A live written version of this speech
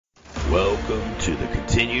Welcome to the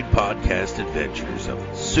continued podcast adventures of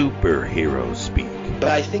Superhero Speak. But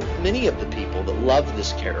I think many of the people that love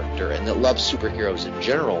this character and that love superheroes in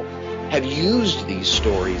general have used these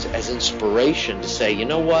stories as inspiration to say, you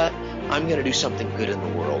know what, I'm going to do something good in the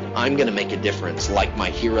world. I'm going to make a difference like my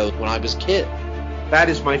hero when I was a kid. That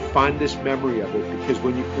is my fondest memory of it, because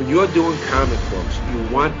when you're doing comic books,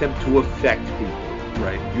 you want them to affect people.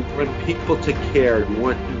 Right. You want people to care. You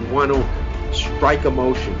want to strike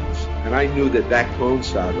emotions. And I knew that Clone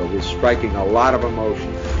Saga was striking a lot of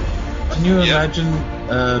emotions. Can you imagine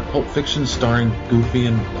Pulp Fiction starring Goofy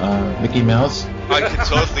and Mickey Mouse? I can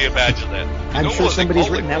totally imagine that. I'm sure somebody's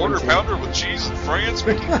written that one too. Quarter pounder with cheese in France,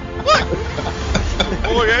 Mickey? What?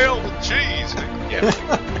 Boy, ale with cheese. Yeah,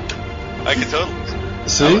 I can totally.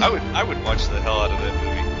 See? I would watch the hell out of that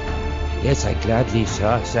movie. Yes, I gladly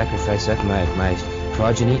sacrifice that my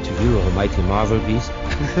progeny to you, almighty Marvel beast.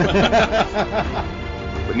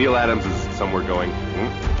 But Neil Adams is somewhere going,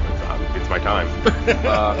 it's my time.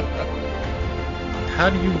 How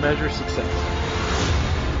do you measure success?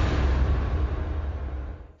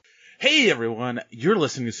 Hey everyone, you're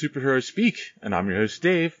listening to Superhero Speak, and I'm your host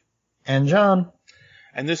Dave. And John.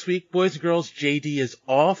 And this week, boys and girls, JD is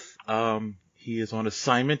off. He is on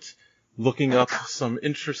assignment looking up some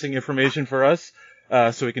interesting information for us,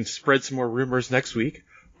 so we can spread some more rumors next week.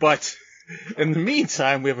 But in the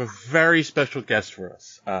meantime, we have a very special guest for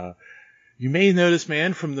us. You may know this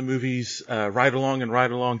man from the movies Ride Along and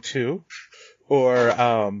Ride Along 2,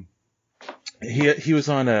 or he was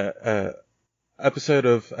on a episode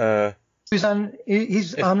of He's on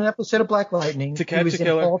an episode of Black Lightning. To Catch he was a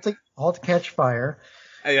Killer. In All to Catch Fire.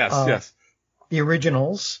 Yes. The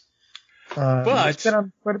originals. But he's been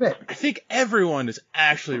on quite a bit. I think everyone is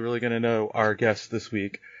actually really going to know our guest this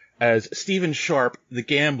week as Stephen Sharp, the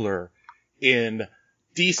Gambler, in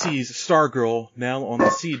DC's Stargirl, now on the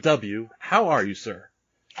CW. How are you, sir?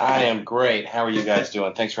 I am great. How are you guys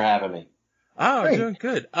doing? Thanks for having me. Oh, I'm doing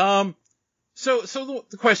good. So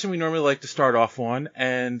the question we normally like to start off on,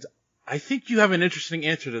 and I think you have an interesting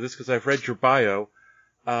answer to this because I've read your bio.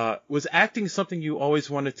 Was acting something you always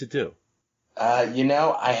wanted to do?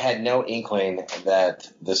 I had no inkling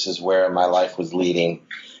that this is where my life was leading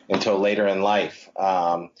until later in life.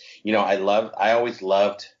 I always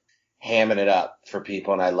loved hamming it up for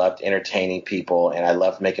people, and I loved entertaining people, and I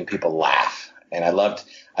loved making people laugh, and I loved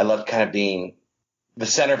kind of being the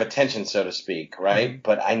center of attention, so to speak, right? Mm-hmm.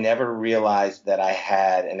 But I never realized that I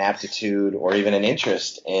had an aptitude or even an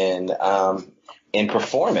interest in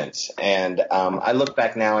performance. And I look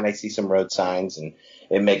back now and I see some road signs, and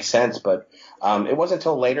it makes sense. But it wasn't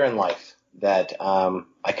until later in life that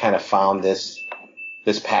I kind of found this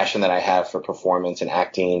passion that I have for performance and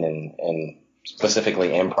acting and specifically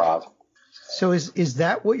improv. So is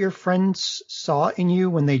that what your friends saw in you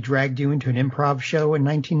when they dragged you into an improv show in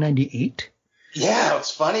 1998? Yeah,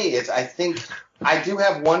 it's funny. I think I do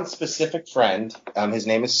have one specific friend. His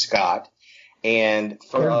name is Scott. And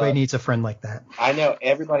everybody needs a friend like that. I know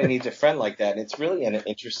everybody needs a friend like that. And it's really an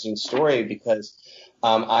interesting story because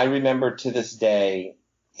I remember to this day,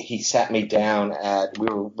 he sat me down we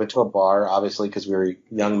went to a bar, obviously, because we were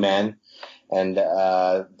young men. And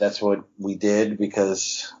that's what we did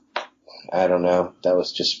because, I don't know, that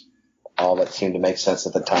was just all that seemed to make sense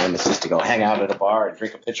at the time, is just to go hang out at a bar and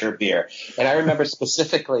drink a pitcher of beer. And I remember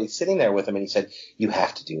specifically sitting there with him, and he said, "You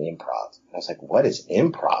have to do improv." And I was like, "What is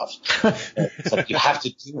improv?" It's like, "You have to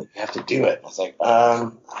do it. You have to do it." I was like,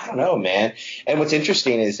 I don't know, man. And what's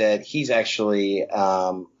interesting is that he's actually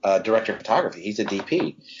a director of photography. He's a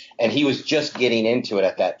DP. And he was just getting into it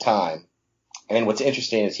at that time. And what's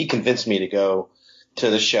interesting is he convinced me to go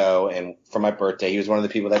to the show, and for my birthday, he was one of the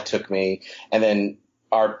people that took me. And then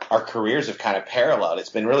our careers have kind of paralleled. It's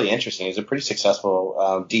been really interesting. He's a pretty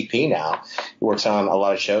successful DP now. He works on a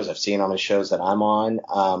lot of shows. I've seen him on the shows that I'm on.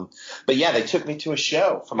 But yeah, they took me to a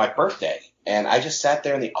show for my birthday, and I just sat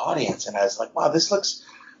there in the audience, and I was like, wow, this looks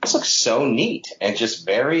so neat and just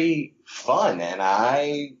very fun. And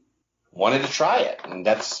I wanted to try it, and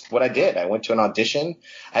that's what I did. I went to an audition.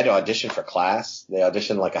 I had to audition for class. They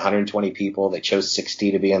auditioned like 120 people. They chose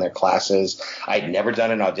 60 to be in their classes. I'd never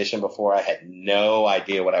done an audition before. I had no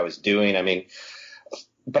idea what I was doing. I mean,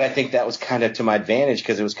 but I think that was kind of to my advantage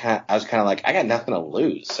because I was kind of like, I got nothing to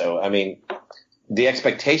lose. So, I mean, the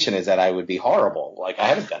expectation is that I would be horrible. Like, I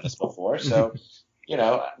haven't done this before. So,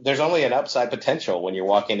 there's only an upside potential when you're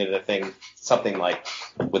walking into something like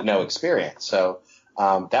with no experience. So,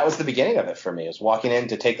 that was the beginning of it for me. I was walking in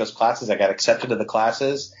to take those classes. I got accepted to the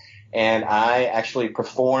classes, and I actually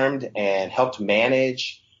performed and helped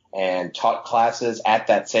manage and taught classes at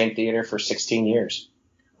that same theater for 16 years.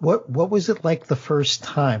 what was it like the first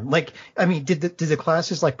time? Like, I mean, did the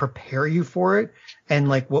classes like prepare you for it? And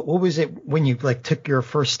like, what was it when you like took your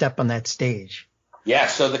first step on that stage? Yeah,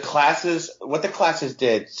 so what the classes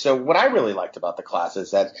did, so what I really liked about the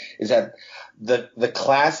classes is that the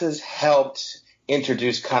classes helped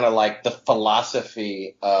introduce kind of like the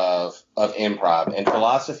philosophy of improv. And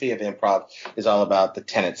philosophy of improv is all about the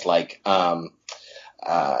tenets like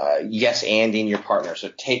yes-anding your partner.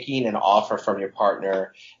 So taking an offer from your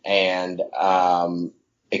partner and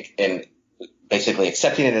basically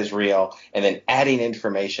accepting it as real and then adding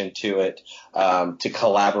information to it to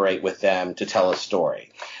collaborate with them to tell a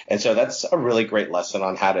story. And so that's a really great lesson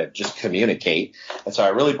on how to just communicate. And so I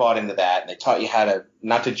really bought into that. And they taught you how to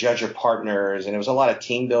not to judge your partners. And it was a lot of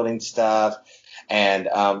team building stuff and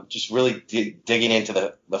just really digging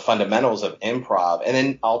into the fundamentals of improv and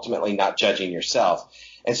then ultimately not judging yourself.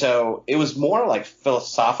 And so it was more like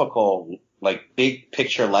philosophical, like big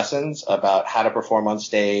picture lessons about how to perform on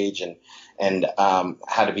stage and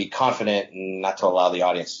how to be confident and not to allow the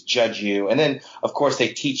audience to judge you. And then, of course, they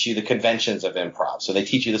teach you the conventions of improv. So they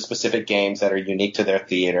teach you the specific games that are unique to their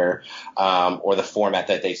theater or the format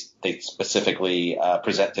that they specifically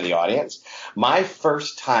present to the audience. My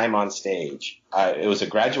first time on stage, it was a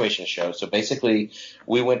graduation show. So basically,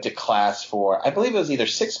 we went to class for, I believe it was either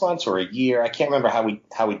 6 months or a year. I can't remember how we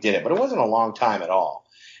did it, but it wasn't a long time at all.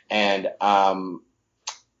 And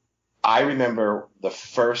I remember the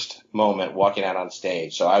first moment walking out on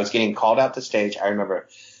stage. So I was getting called out to stage. I remember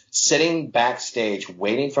sitting backstage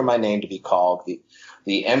waiting for my name to be called.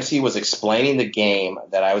 The MC was explaining the game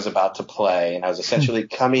that I was about to play, and I was essentially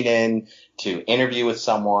coming in to interview with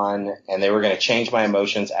someone, and they were going to change my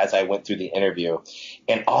emotions as I went through the interview.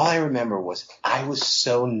 And all I remember was I was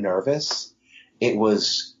so nervous. It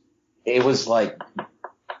was like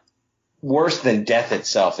worse than death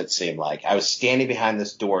itself, it seemed like. I was standing behind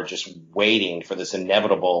this door just waiting for this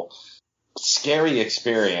inevitable, scary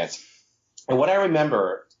experience. And what I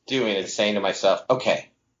remember doing is saying to myself,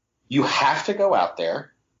 okay, you have to go out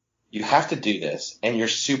there, you have to do this, and you're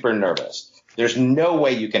super nervous. There's no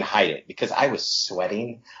way you can hide it because I was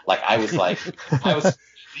sweating. Like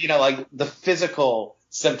the physical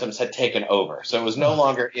symptoms had taken over. So it was no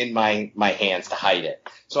longer in my hands to hide it.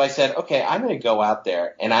 So I said, okay, I'm going to go out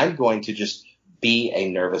there and I'm going to just be a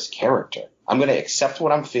nervous character. I'm going to accept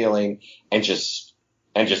what I'm feeling and just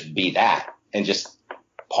be that and just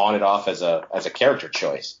pawn it off as a character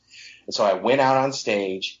choice. And so I went out on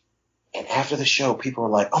stage, and after the show, people were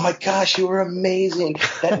like, oh my gosh, you were amazing.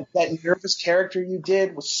 That nervous character you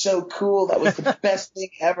did was so cool. That was the best thing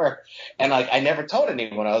ever. And like, I never told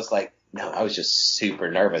anyone. I was like, no, I was just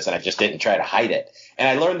super nervous and I just didn't try to hide it. And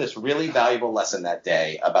I learned this really valuable lesson that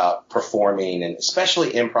day about performing and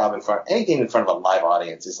especially improv anything in front of a live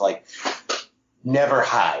audience is like, never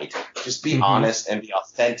hide. Just be honest and be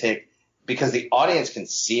authentic because the audience can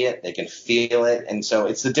see it. They can feel it. And so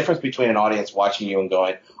it's the difference between an audience watching you and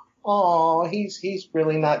going, oh, he's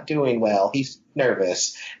really not doing well. He's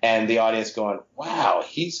nervous. And the audience going, wow,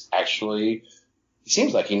 he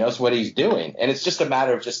seems like he knows what he's doing. And it's just a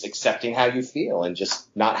matter of just accepting how you feel and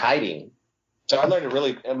just not hiding. So I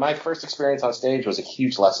learned my first experience on stage was a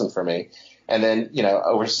huge lesson for me. And then,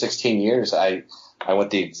 over 16 years, I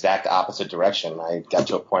went the exact opposite direction. I got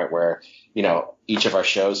to a point where, each of our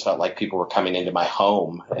shows felt like people were coming into my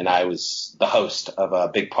home and I was the host of a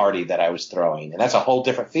big party that I was throwing. And that's a whole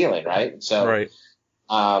different feeling, right? So, right.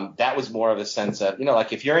 That was more of a sense of,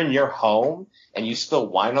 like if you're in your home and you spill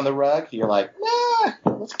wine on the rug, you're like,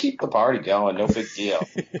 let's keep the party going. No big deal.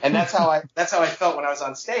 And that's how I felt when I was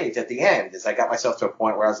on stage at the end is I got myself to a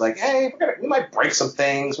point where I was like, hey, we might break some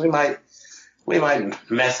things. We might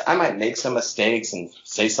I might make some mistakes and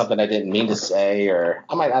say something I didn't mean to say, or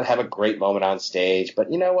I might not have a great moment on stage,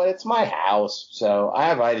 but you know what? It's my house. So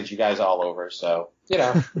I invited you guys all over. So,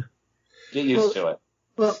 get used to it.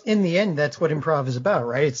 Well, in the end, that's what improv is about,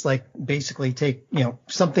 right? It's like basically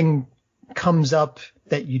something comes up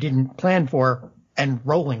that you didn't plan for and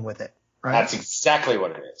rolling with it, right? That's exactly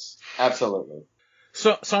what it is. Absolutely.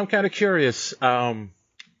 So I'm kind of curious.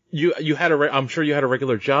 You had I'm sure you had a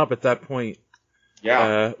regular job at that point.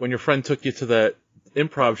 Yeah. When your friend took you to the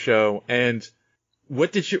improv show, and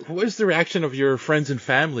what was the reaction of your friends and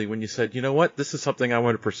family when you said, you know what, this is something I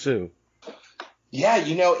want to pursue? Yeah,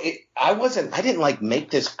 I didn't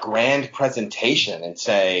make this grand presentation and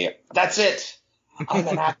say, that's it. I'm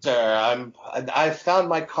an actor. I found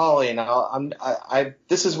my calling.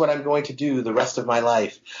 This is what I'm going to do the rest of my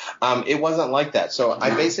life. It wasn't like that. So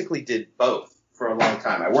I basically did both for a long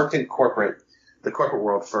time. I worked in the corporate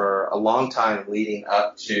world for a long time leading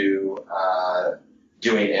up to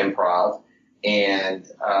doing improv. and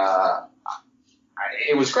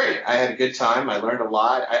it was great. I had a good time. I learned a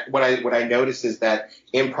lot. What I noticed is that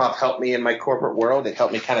improv helped me in my corporate world. It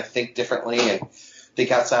helped me kind of think differently and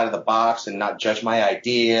think outside of the box and not judge my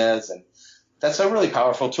ideas. And that's a really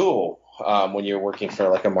powerful tool when you're working for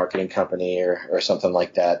like a marketing company or something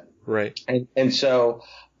like that. Right. And so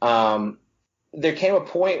there came a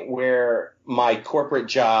point where my corporate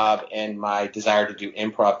job and my desire to do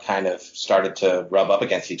improv kind of started to rub up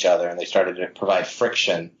against each other, and they started to provide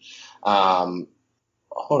friction.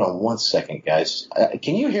 Hold on one second, guys.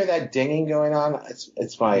 Can you hear that dinging going on?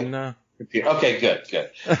 It's my computer. Okay,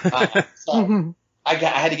 good. So I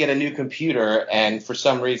had to get a new computer, and for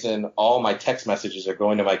some reason, all my text messages are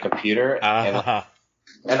going to my computer,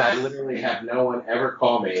 and I literally have no one ever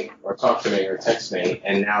call me or talk to me or text me.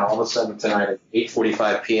 And now all of a sudden tonight at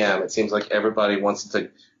 8:45 p.m., it seems like everybody wants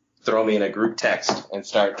to throw me in a group text and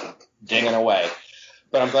start dinging away.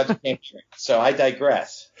 But I'm glad you came here. So I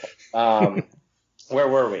digress. Where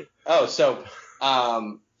were we? Oh, so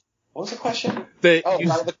what was the question?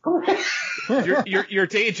 Your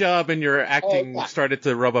day job and your acting started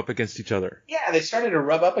to rub up against each other. Yeah, they started to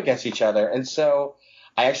rub up against each other. And so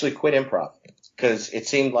I actually quit improv because it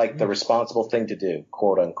seemed like the responsible thing to do,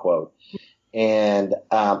 quote unquote. And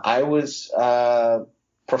I was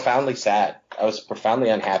profoundly sad. I was profoundly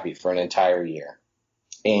unhappy for an entire year.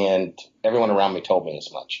 And everyone around me told me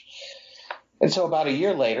as much. And so about a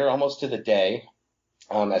year later, almost to the day,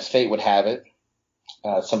 as fate would have it,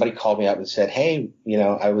 somebody called me up and said, "Hey,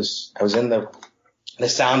 I was in the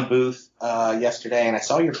sound booth yesterday, and I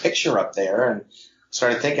saw your picture up there, and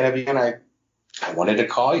started thinking of you, and I wanted to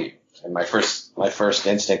call you." And my first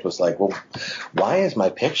instinct was like, "Well, why is my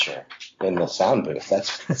picture in the sound booth?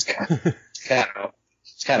 That's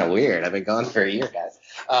kind of weird. I've been gone for a year, guys."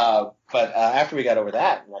 But after we got over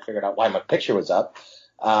that, and I figured out why my picture was up,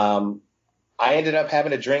 I ended up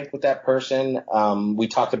having a drink with that person. We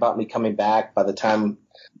talked about me coming back. By the time,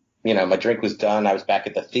 my drink was done, I was back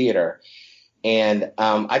at the theater. And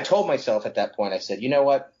I told myself at that point, I said, you know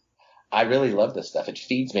what? I really love this stuff. It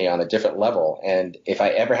feeds me on a different level. And if I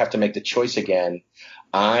ever have to make the choice again,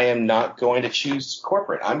 I am not going to choose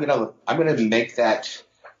corporate. I'm going to make that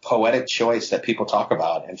poetic choice that people talk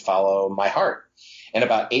about and follow my heart. And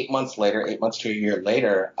about 8 months to a year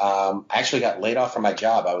later, I actually got laid off from my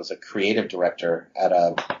job. I was a creative director at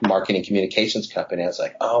a marketing communications company. I was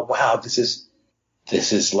like, oh, wow, this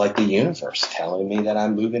is like the universe telling me that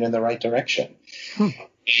I'm moving in the right direction.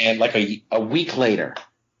 And like a week later,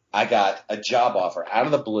 I got a job offer out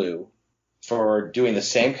of the blue for doing the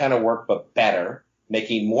same kind of work but better,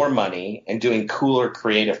 making more money, and doing cooler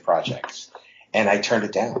creative projects. And I turned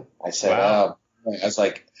it down. I said, wow. I was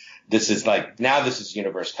like, this is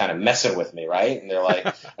universe kind of messing with me, right? And they're like,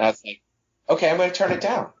 and I was like, okay, I'm going to turn it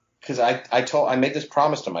down. Cause I made this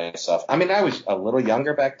promise to myself. I mean, I was a little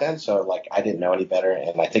younger back then, so like I didn't know any better.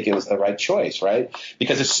 And I think it was the right choice, right?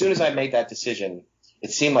 Because as soon as I made that decision,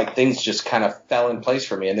 it seemed like things just kind of fell in place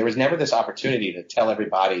for me. And there was never this opportunity to tell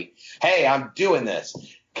everybody, hey, I'm doing this.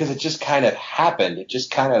 Cause it just kind of happened. It just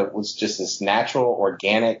kind of was just this natural,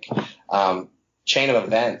 organic, chain of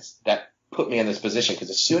events that put me in this position. Because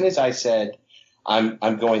as soon as I said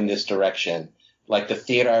I'm going this direction, like the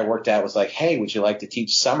theater I worked at was like, hey, would you like to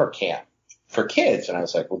teach summer camp for kids? And I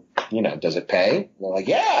was like, well, does it pay? And they're like,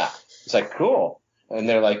 yeah. It's like, cool. And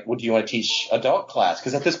they're like, well, do you want to teach adult class?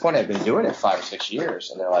 Because at this point I've been doing it 5 or 6 years.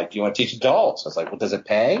 And they're like, do you want to teach adults? I was like, well, does it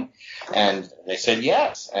pay? And they said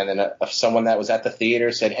yes. And then someone that was at the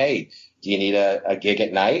theater said, hey, do you need a gig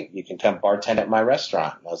at night? You can come bartend at my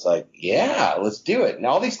restaurant. And I was like, yeah, let's do it. And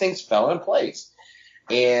all these things fell in place.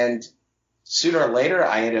 And sooner or later,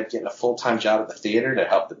 I ended up getting a full-time job at the theater to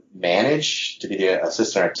help manage, to be the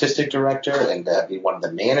assistant artistic director and to be one of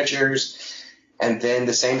the managers. And then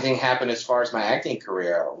the same thing happened as far as my acting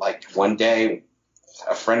career. Like one day,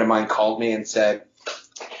 a friend of mine called me and said,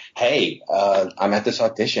 hey, I'm at this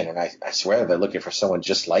audition, and I swear they're looking for someone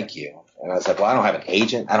just like you. And I was like, well, I don't have an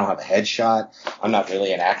agent. I don't have a headshot. I'm not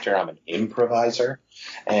really an actor. I'm an improviser.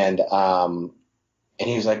 And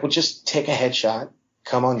he was like, well, just take a headshot,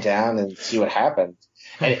 come on down and see what happens.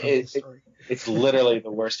 And it's literally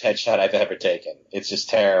the worst headshot I've ever taken. It's just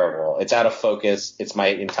terrible. It's out of focus. It's my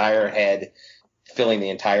entire head filling the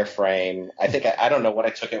entire frame. I don't know what I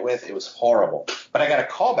took it with. It was horrible. But I got a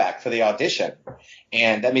call back for the audition,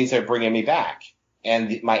 and that means they're bringing me back.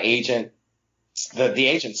 And my agent, the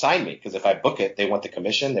agent signed me, because if I book it, they want the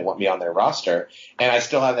commission. They want me on their roster, and I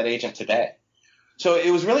still have that agent today. So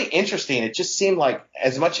it was really interesting. It just seemed like,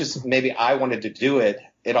 as much as maybe I wanted to do it,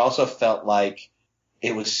 it also felt like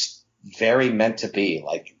it was very meant to be.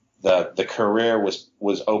 Like the career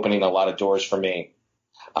was opening a lot of doors for me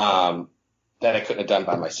that I couldn't have done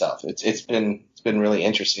by myself. It's been really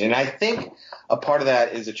interesting, and I think a part of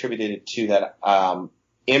that is attributed to that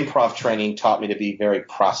improv training taught me to be very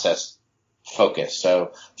process focused.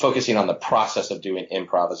 So focusing on the process of doing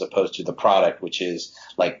improv as opposed to the product, which is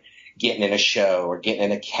like getting in a show or getting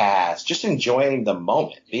in a cast, just enjoying the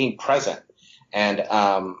moment, being present. And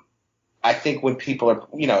I think when people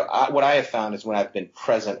are, what I have found is when I've been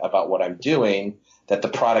present about what I'm doing, that the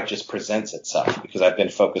product just presents itself because I've been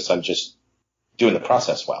focused on just doing the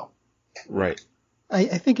process well. Right.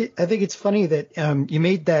 I think it's funny that you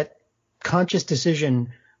made that conscious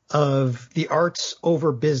decision of the arts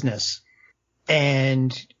over business,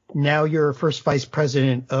 and now you're first vice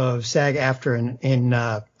president of SAG-AFTRA in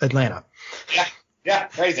Atlanta. Yeah,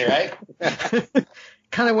 crazy, right?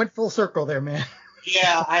 Kind of went full circle there, man.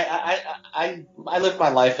 Yeah, I live my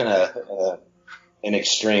life in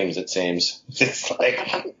extremes. It seems it's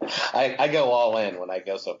like I go all in when I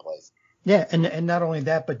go someplace. Yeah, and not only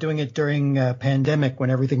that, but doing it during a pandemic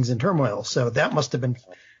when everything's in turmoil. So that must have been.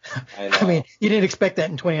 I mean, you didn't expect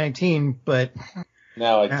that in 2019, but.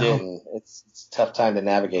 No, I didn't. It's a tough time to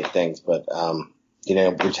navigate things, but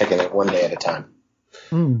we're taking it one day at a time.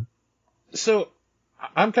 Mm. So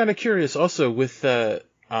I'm kind of curious also with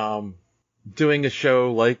doing a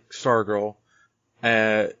show like Stargirl.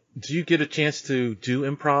 Do you get a chance to do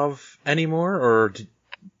improv anymore,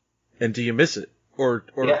 and do you miss it? Or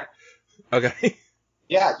yeah. Okay.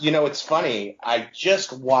 Yeah, it's funny. I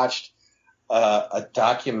just watched a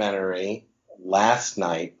documentary last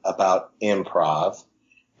night about improv,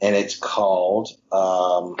 and it's called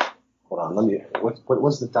hold on, what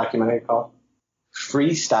was the documentary called?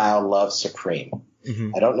 Freestyle Love Supreme.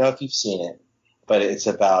 Mm-hmm. I don't know if you've seen it, but it's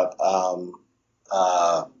about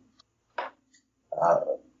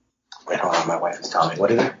wait, hold on, my wife is telling me.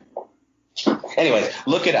 What is it? Anyways,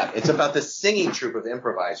 look it up. It's about the singing troupe of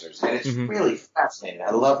improvisers, and it's really fascinating.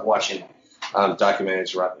 I love watching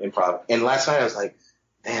documentaries about improv. And last night I was like,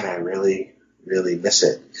 man, I really, really miss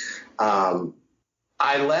it.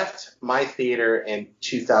 I left my theater in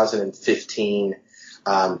 2015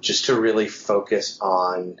 just to really focus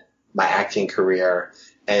on my acting career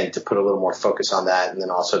and to put a little more focus on that, and then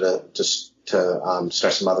also to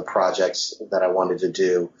start some other projects that I wanted to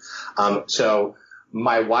do. So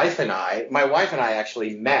my wife and I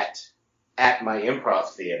actually met at my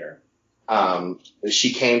improv theater.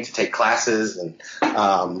 She came to take classes, and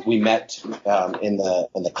we met in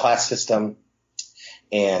the class system,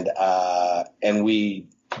 and we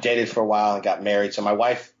dated for a while and got married. So my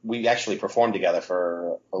wife, we actually performed together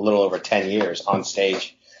for a little over 10 years on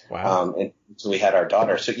stage. Wow. And so we had our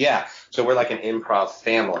daughter. So yeah, so we're like an improv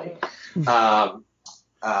family.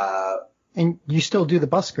 And you still do the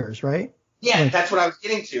buskers, right? Yeah, that's what I was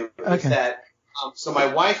getting to. Okay. Is that so my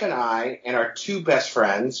wife and I and our two best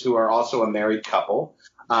friends, who are also a married couple,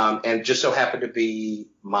 and just so happen to be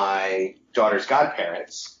my daughter's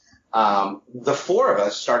godparents, the four of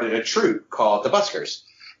us started a troupe called the Buskers.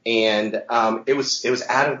 And it was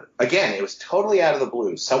totally out of the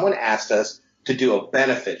blue. Someone asked us to do a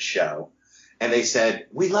benefit show, and they said,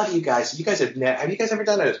 "We love you guys. Have you guys ever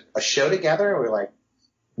done a show together?" And we're like,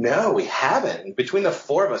 "No, we haven't." And between the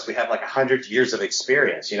four of us, we have like 100 years of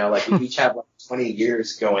experience. Like we each have like 20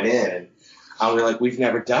 years going in, and we're like, we've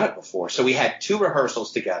never done it before. So we had two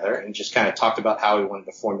rehearsals together and just kind of talked about how we wanted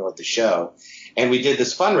to formulate the show. And we did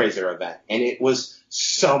this fundraiser event, and it was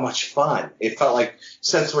so much fun. It felt like,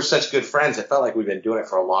 since we're such good friends, it felt like we've been doing it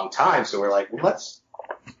for a long time. So we're like, well,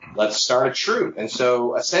 let's start a troupe. And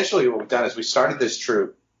so essentially what we've done is we started this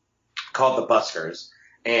troupe called the Buskers.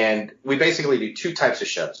 And we basically do two types of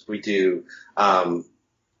shows. We'll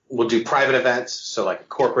do private events, so like a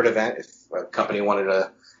corporate event, if a company wanted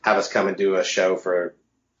to have us come and do a show for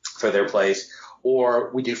their place,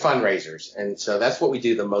 or we do fundraisers. And so that's what we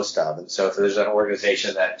do the most of. And so if there's an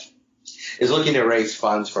organization that is looking to raise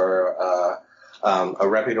funds for a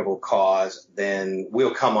reputable cause, then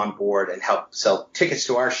we'll come on board and help sell tickets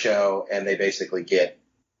to our show, and they basically get,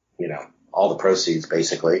 all the proceeds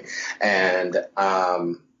basically. And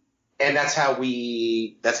that's how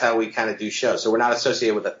we kind of do shows. So we're not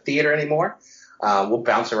associated with a theater anymore. We'll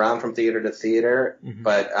bounce around from theater to theater,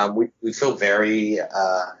 but we feel very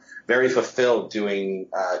fulfilled doing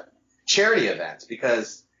charity events,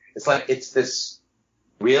 because it's this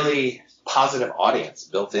really positive audience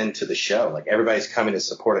built into the show. Like everybody's coming to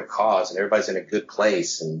support a cause, and everybody's in a good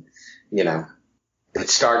place, and it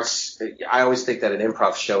starts. I always think that an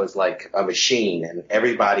improv show is like a machine, and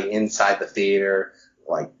everybody inside the theater,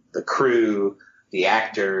 like the crew, the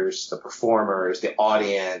actors, the performers, the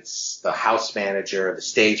audience, the house manager, the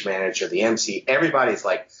stage manager, the MC, everybody's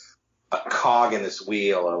like a cog in this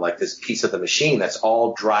wheel or like this piece of the machine that's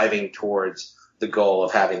all driving towards the goal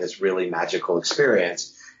of having this really magical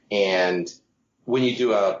experience. And when you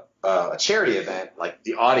do a charity event, like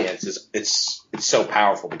the audience it's so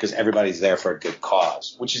powerful because everybody's there for a good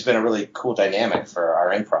cause, which has been a really cool dynamic for our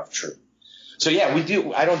improv troupe. So yeah,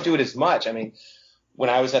 I don't do it as much. I mean, when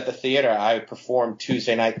I was at the theater, I performed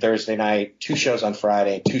Tuesday night, Thursday night, 2 shows on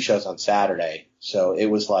Friday, 2 shows on Saturday. So it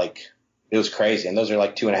was crazy. And those are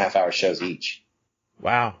like 2.5-hour shows each.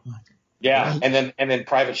 Wow. Yeah. And then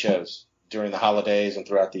private shows during the holidays and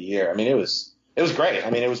throughout the year. I mean, it was great. I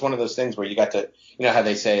mean, it was one of those things where you got to, you know how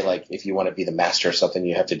they say, like, if you want to be the master of something,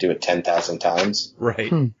 you have to do it 10,000 times.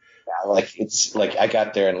 Right. Yeah, like, it's like I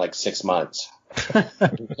got there in like 6 months.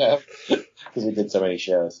 Because we did so many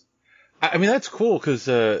shows. I mean, that's cool because,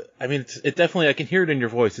 I mean, it definitely, I can hear it in your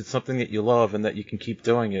voice. It's something that you love and that you can keep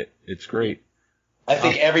doing it. It's great. I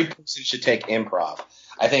think every person should take improv.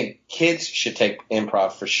 I think kids should take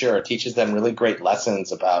improv for sure. It teaches them really great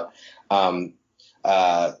lessons about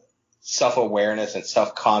self-awareness and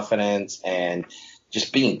self-confidence and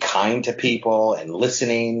just being kind to people and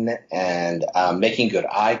listening and making good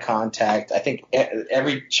eye contact. I think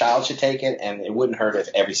every child should take it, and it wouldn't hurt if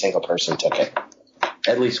every single person took it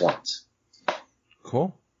at least once.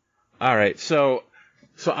 Cool. All right. So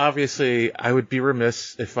obviously I would be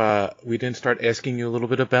remiss if we didn't start asking you a little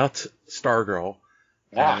bit about Stargirl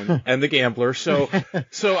and the Gambler. So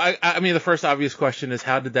I mean, the first obvious question is,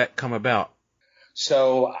 how did that come about?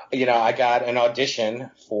 So, you know, I got an audition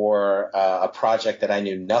for a project that I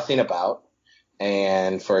knew nothing about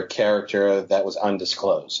and for a character that was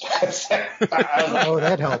undisclosed.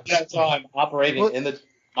 That helps. That's why I'm operating in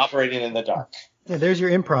the dark. Yeah, there's your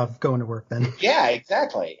improv going to work then. Yeah,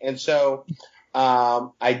 exactly. And so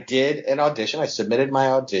I did an audition. I submitted my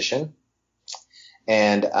audition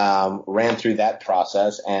and ran through that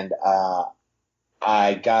process. And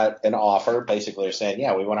I got an offer. Basically, they're saying,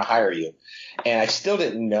 yeah, we want to hire you. And I still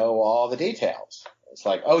didn't know all the details. It's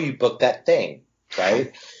like, oh, you booked that thing,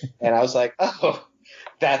 right? And I was like, oh,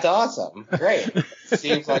 that's awesome. Great.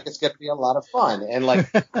 Seems like it's going to be a lot of fun. And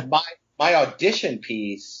like my audition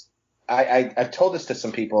piece, I've told this to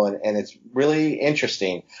some people, and it's really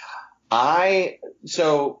interesting.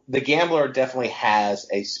 So the Gambler definitely has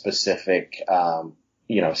a specific,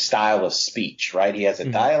 style of speech, right? He has a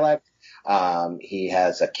dialect. He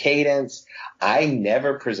has a cadence. I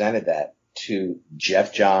never presented that to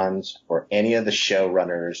Geoff Johns or any of the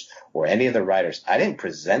showrunners or any of the writers. I didn't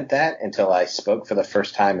present that until I spoke for the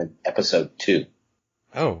first time in episode 2.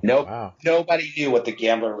 Oh, wow. Nobody knew what the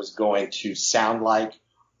Gambler was going to sound like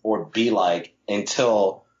or be like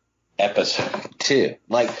until episode 2.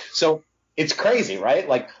 Like, so it's crazy, right?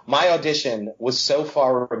 Like, my audition was so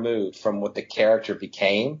far removed from what the character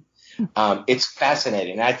became. It's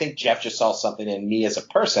fascinating. And I think Geoff just saw something in me as a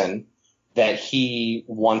person that he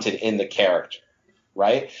wanted in the character,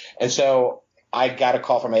 right? And so I got a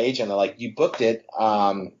call from my agent. They're like, you booked it.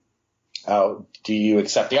 Do you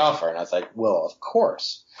accept the offer? And I was like, well, of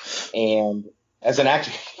course. And as an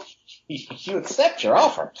actor, you accept your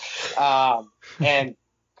offer. And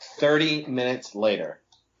 30 minutes later,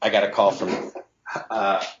 I got a call from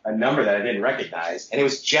a number that I didn't recognize, and it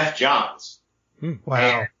was Geoff Johns. Wow.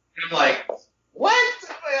 And I'm like, what?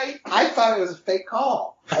 I thought it was a fake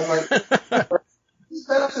call. I was like, who's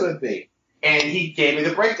that to be? And he gave me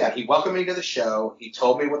the breakdown. He welcomed me to the show. He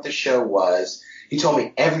told me what the show was. He told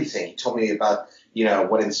me everything. He told me about,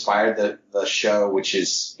 what inspired the show, which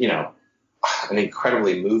is, an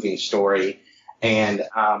incredibly moving story. And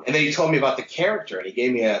then he told me about the character, and he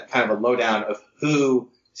gave me a kind of a lowdown of who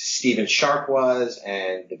Stephen Sharp was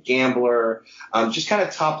and the Gambler, just kind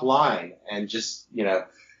of top line, and just,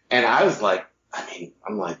 and I was like,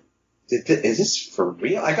 I'm like, is this for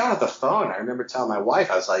real? I got off the phone. I remember telling my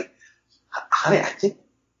wife, I was like, honey, I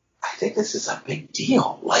think this is a big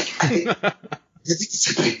deal. Like, I think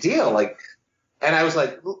it's a big deal. Like, and I was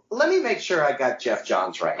like, let me make sure I got Geoff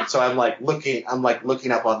Johns right. So I'm looking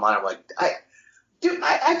up online. I'm like,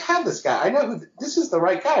 I have this guy. I know this is the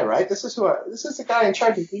right guy, right? This is the guy in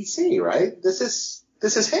charge of DC, right? This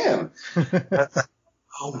is him.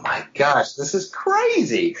 Oh my gosh, this is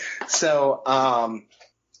crazy. So,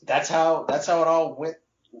 that's how it all went,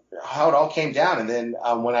 how it all came down. And then,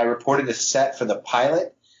 when I reported a set for the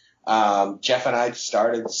pilot, Geoff and I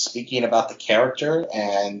started speaking about the character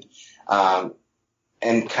and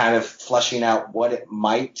kind of fleshing out what it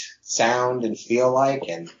might sound and feel like.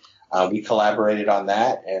 And, we collaborated on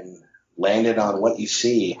that and landed on what you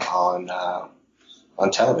see on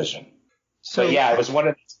television. So yeah, it was one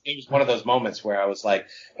of those moments where I was like,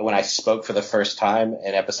 when I spoke for the first time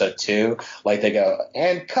in episode 2, like they go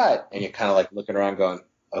and cut, and you're kind of like looking around going,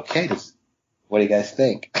 okay, what do you guys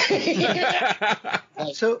think?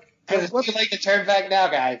 So it's too late to turn back now,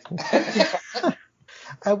 guys.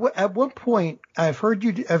 At what point, I've heard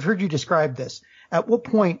you describe this. At what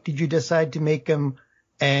point did you decide to make him,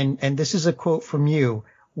 and this is a quote from you,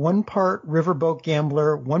 1 part riverboat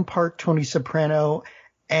gambler, 1 part Tony Soprano,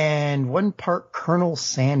 and 1 part Colonel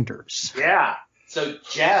Sanders? Yeah. So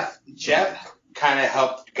Geoff kind of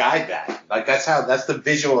helped guide that. Like that's the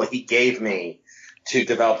visual he gave me to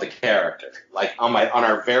develop the character. Like on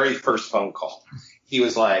our very first phone call,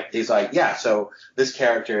 he's like, yeah, so this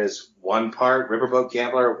character is 1 part riverboat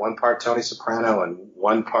gambler, 1 part Tony Soprano, and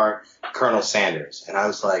 1 part Colonel Sanders. And I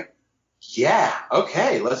was like, yeah,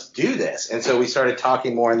 okay, let's do this. And so we started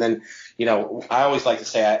talking more, and then, you know, I always like to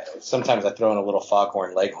say sometimes I throw in a little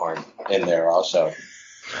foghorn leghorn in there also.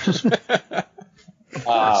 Of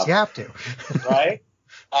course, you have to. Right?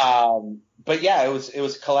 But yeah, it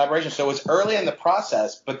was collaboration. So it was early in the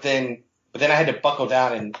process, but then I had to buckle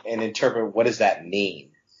down and interpret what does that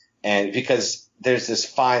mean. And because there's this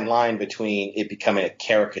fine line between it becoming a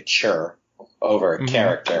caricature over a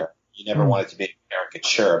character. You never want it to be a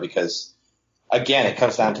caricature because, again, it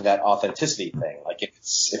comes down to that authenticity thing. Like if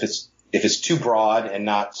it's too broad and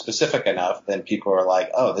not specific enough, then people are like,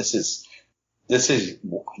 oh, this is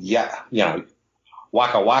yeah, you know,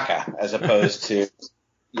 waka waka, as opposed to,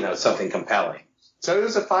 you know, something compelling. So it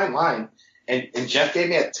was a fine line. And Geoff gave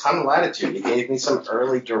me a ton of latitude. He gave me some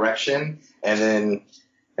early direction and then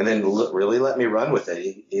really let me run with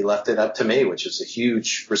it. He left it up to me, which is a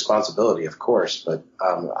huge responsibility, of course, but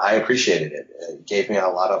I appreciated it. It gave me a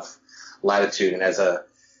lot of latitude, and as an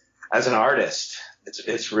artist,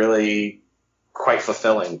 it's really quite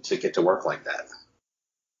fulfilling to get to work like that.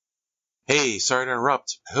 Hey, sorry to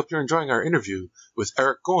interrupt. I hope you're enjoying our interview with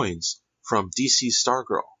Eric Goins from DC's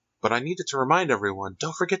Stargirl. But I needed to remind everyone,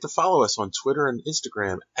 don't forget to follow us on Twitter and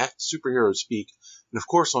Instagram at SuperheroSpeak, and of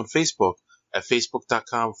course on Facebook at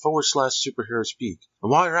facebook.com/superheroespeak.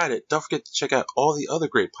 And while you're at it, don't forget to check out all the other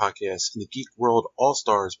great podcasts in the Geek World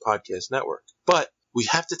All-Stars podcast network. But we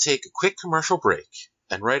have to take a quick commercial break,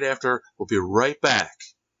 and right after, we'll be right back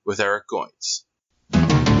with Eric Goins.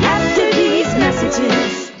 After these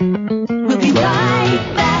messages, we'll be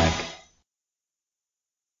right back.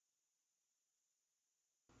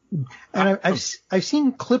 And I've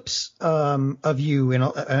seen clips of you in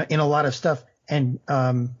a lot of stuff, and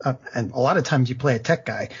a lot of times you play a tech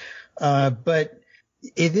guy. But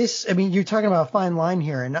you're talking about a fine line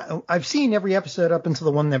here, and I've seen every episode up until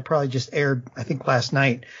the one that probably just aired, I think last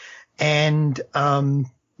night. And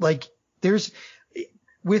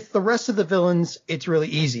with the rest of the villains, it's really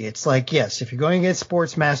easy. It's like, yes, if you're going against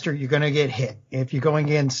Sportsmaster, you're going to get hit. If you're going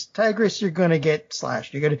against Tigress, you're going to get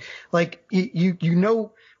slashed. You're going to, like, you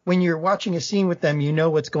know, when you're watching a scene with them, you know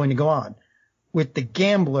what's going to go on. With the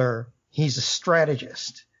gambler, he's a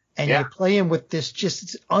strategist, and you play him with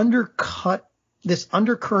this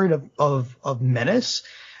undercurrent of menace.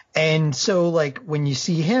 And so, like, when you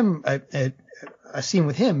see him, a scene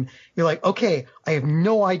with him, you're like, okay, I have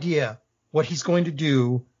no idea what he's going to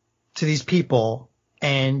do to these people.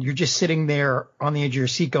 And you're just sitting there on the edge of your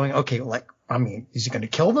seat going, okay, like, I mean, is he going to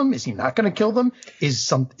kill them? Is he not going to kill them?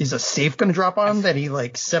 Is a safe going to drop on him that he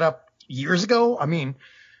like set up years ago? I mean,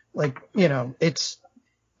 like, you know, it's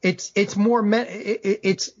more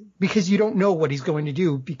it's because you don't know what he's going to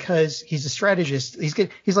do because he's a strategist.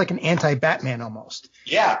 He's like an anti-Batman almost.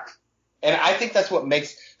 Yeah. And I think that's what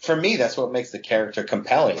makes the character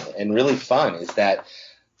compelling and really fun is that,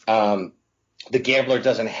 the gambler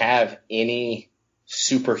doesn't have any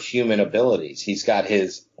superhuman abilities. He's got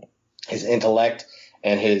his intellect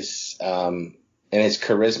and his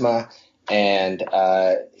charisma and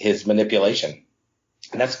his manipulation.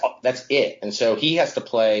 And that's it. And so he has to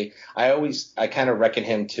play. I kind of reckon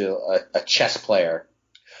him to a chess player.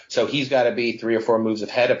 So he's got to be 3 or 4 moves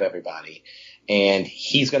ahead of everybody, and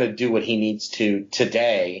he's going to do what he needs to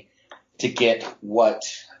today to get what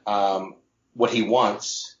he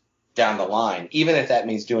wants down the line, even if that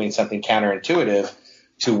means doing something counterintuitive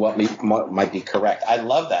to what might be correct. I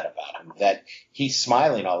love that about him, that he's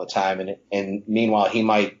smiling all the time, and meanwhile he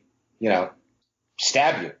might, you know,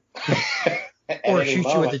 stab you. Or shoot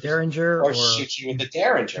you with the Derringer. Or shoot you with the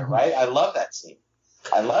Derringer, right? I love that scene.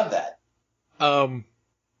 I love that.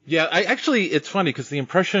 Yeah, it's funny because the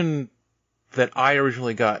impression that I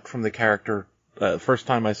originally got from the character first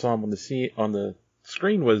time I saw him on the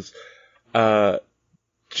screen was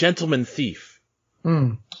gentleman thief.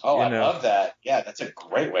 Oh, I love that. Yeah, that's a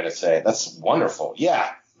great way to say it. That's wonderful. Yeah.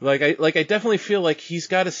 Like I definitely feel like he's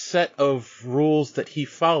got a set of rules that he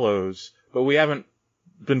follows, but we haven't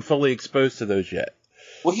been fully exposed to those yet.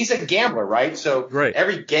 Well, he's a gambler, right? So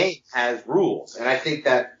every game has rules, and I think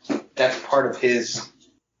that's part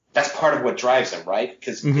of what drives him, right?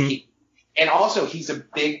 Because and also he's a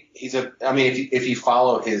I mean, if you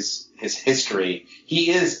follow his history, he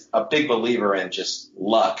is a big believer in just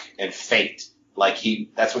luck and fate. Like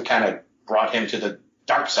that's what kind of brought him to the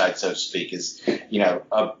dark side, so to speak, is,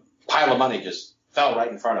 a pile of money just fell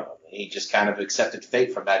right in front of him. And he just kind of accepted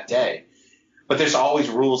fate from that day. But there's always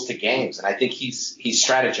rules to games, and I think he's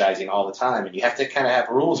strategizing all the time, and you have to kind of have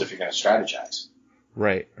rules if you're going to strategize.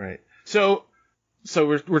 Right. So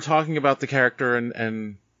we're talking about the character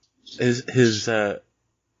and his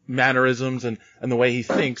mannerisms and the way he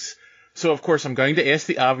thinks. So of course I'm going to ask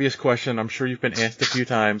the obvious question. I'm sure you've been asked a few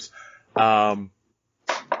times.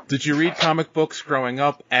 Did you read comic books growing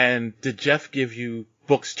up, and did Geoff give you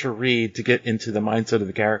books to read to get into the mindset of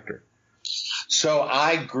the character? So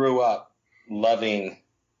I grew up loving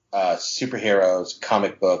superheroes,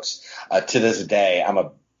 comic books. To this day,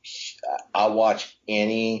 I'll watch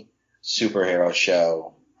any superhero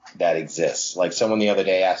show that exists. Like someone the other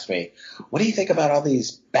day asked me, what do you think about all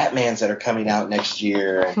these Batmans that are coming out next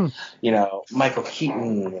year? And, Michael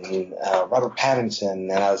Keaton and Robert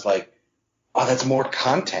Pattinson. And I was like, oh, that's more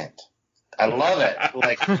content. I love it.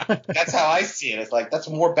 Like, that's how I see it. It's like, that's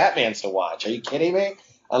more Batmans to watch. Are you kidding me?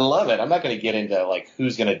 I love it. I'm not going to get into like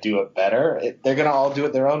who's going to do it better. They're going to all do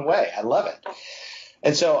it their own way. I love it.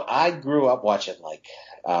 And so I grew up watching like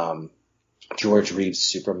George Reeves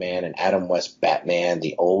Superman and Adam West Batman,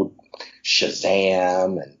 the old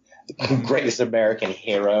Shazam and the Greatest American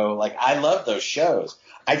Hero. Like, I love those shows.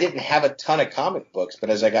 I didn't have a ton of comic books, but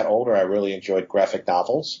as I got older, I really enjoyed graphic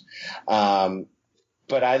novels.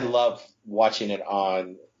 But I love watching it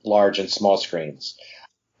on large and small screens.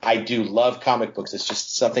 I do love comic books. It's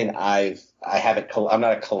just something I'm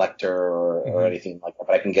not a collector or anything like that,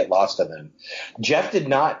 but I can get lost in them. Geoff did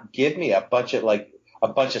not give me a bunch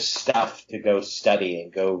of stuff to go study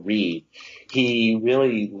and go read. He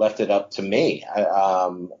really left it up to me.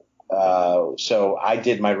 So I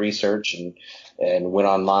did my research and went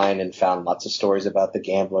online and found lots of stories about the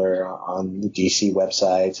Gambler on the DC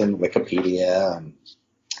websites and Wikipedia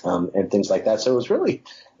and things like that. So it was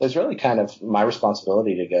really kind of my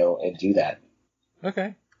responsibility to go and do that.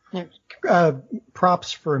 Okay.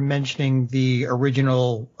 Props for mentioning the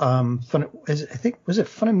original, was it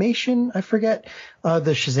Funimation? I forget,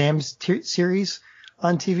 the Shazam series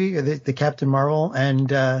on TV, or the Captain Marvel and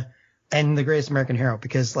the Greatest American Hero,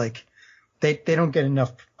 because like they don't get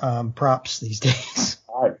enough, props these days.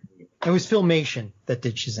 It was Filmation that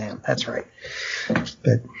did Shazam. That's right.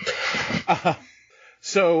 But.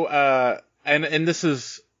 And this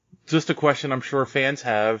is just a question I'm sure fans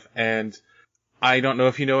have, and I don't know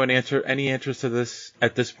if you know any answers to this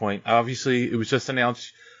at this point. Obviously, it was just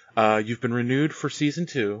announced you've been renewed for season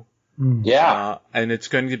 2. Yeah. And it's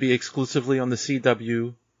going to be exclusively on the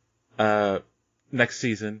CW next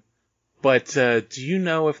season. But do you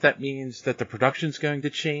know if that means that the production's going to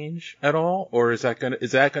change at all, or is that going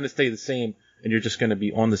to stay the same and you're just going to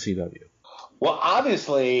be on the CW? Well,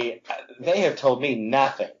 obviously, they have told me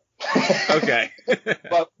nothing. Okay.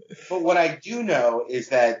 But what I do know is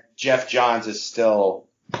that Geoff Johns is still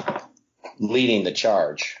leading the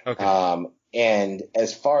charge. Okay. And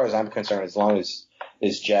as far as I'm concerned, as long as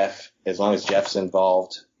Jeff's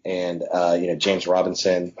involved and James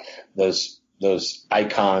Robinson, those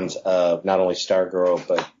icons of not only Stargirl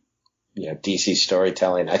but DC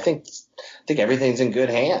storytelling, I think everything's in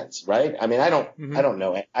good hands, right? I mean, I don't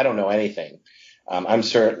know anything. I'm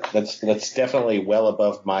sure that's definitely well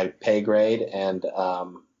above my pay grade and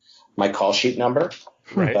my call sheet number.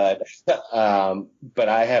 Right. But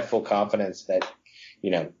I have full confidence that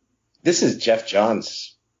this is Geoff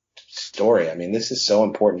Johns' story. I mean, this is so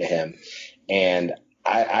important to him, and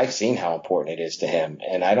I've seen how important it is to him,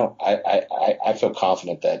 and I feel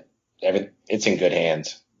confident that it's in good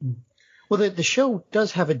hands. Well, the show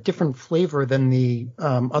does have a different flavor than the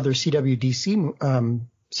other CWDC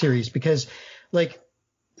series, because, like,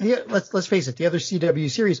 let's face it, the other CW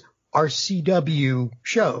series are CW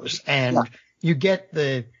shows, and you get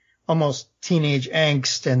the almost teenage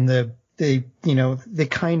angst and the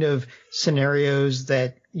kind of scenarios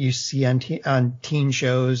that you see on teen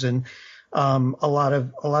shows, and a lot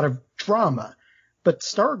of drama. But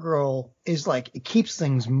Stargirl is like, it keeps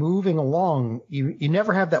things moving along. You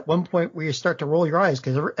never have that one point where you start to roll your eyes,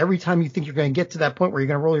 because every time you think you're going to get to that point where you're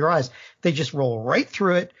going to roll your eyes, they just roll right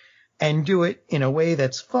through it and do it in a way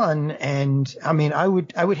that's fun. And I mean, I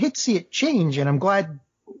would hate to see it change, and I'm glad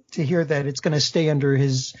to hear that it's going to stay under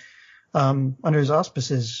his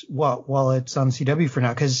auspices while it's on CW for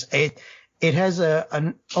now, because it has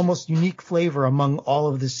an almost unique flavor among all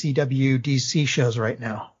of the CW DC shows right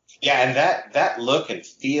now. Yeah, and that look and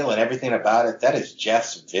feel and everything about it, that is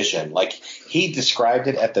Geoff's vision. Like, he described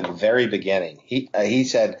it at the very beginning. He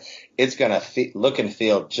said it's going to look and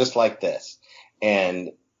feel just like this.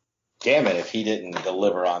 And damn it if he didn't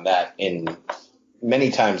deliver on that in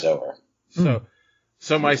many times over.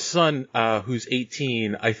 So my son, who's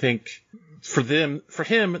 18, I think for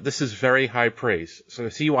him, this is very high praise. So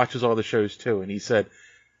he watches all the shows too. And he said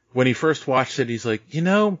when he first watched it, he's like,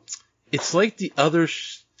 it's like the other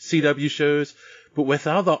CW shows, but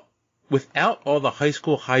without all the high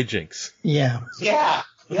school hijinks. Yeah. Yeah.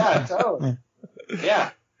 Yeah, totally. Yeah.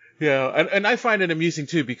 Yeah. And I find it amusing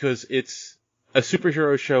too, because it's a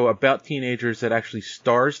superhero show about teenagers that actually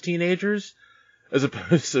stars teenagers, as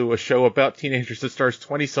opposed to a show about teenagers that stars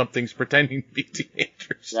 20-somethings pretending to be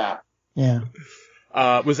teenagers. Yeah.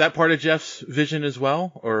 Yeah. Was that part of Geoff's vision as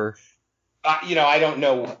well, or? I don't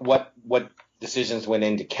know what decisions went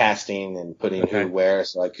into casting and putting who where,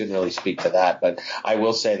 so I couldn't really speak to that. But I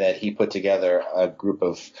will say that he put together a group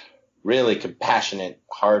of really compassionate,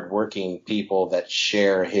 hardworking people that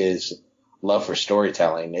share his love for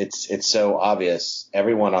storytelling. It's so obvious.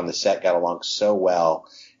 Everyone on the set got along so well,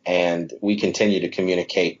 and we continue to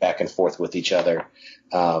communicate back and forth with each other.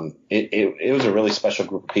 It was a really special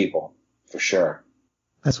group of people, for sure.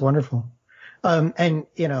 That's wonderful. And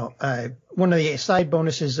one of the side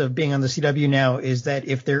bonuses of being on the CW now is that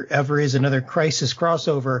if there ever is another Crisis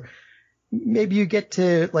crossover, maybe you get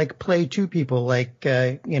to play two people,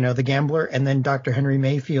 the Gambler and then Dr. Henry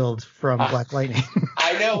Mayfield from Black Lightning.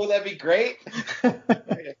 I know, would that be great?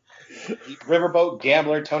 Riverboat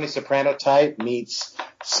Gambler, Tony Soprano type meets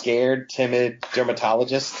scared, timid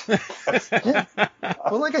dermatologist. Yeah.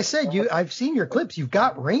 Well, like I said, I've seen your clips. You've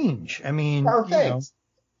got range. I mean, thanks.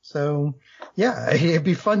 So yeah, it'd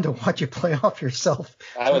be fun to watch you play off yourself.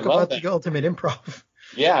 I would love that. The ultimate improv.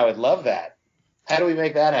 Yeah, I would love that. How do we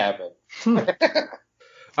make that happen?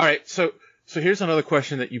 All right, so here's another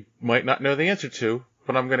question that you might not know the answer to,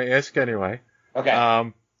 but I'm going to ask anyway.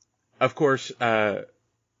 Okay. Of course,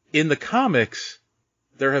 in the comics,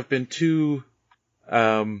 there have been two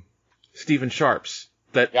Stephen Sharps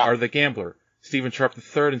that are the Gambler, Stephen Sharp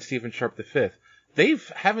III and Stephen Sharp V. They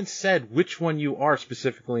haven't said which one you are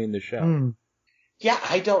specifically in the show. Yeah,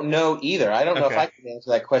 I don't know either. I don't know if I can answer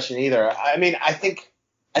that question either. I mean, I think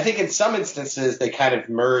in some instances they kind of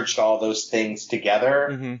merged all those things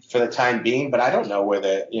together for the time being, but I don't know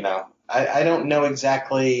where I don't know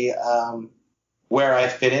exactly where I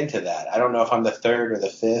fit into that. I don't know if I'm the third or the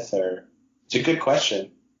fifth, or it's a good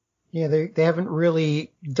question. Yeah, they haven't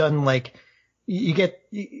really done you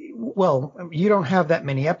don't have that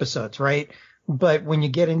many episodes, right? But when you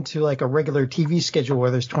get into a regular TV schedule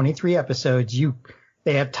where there's 23 episodes,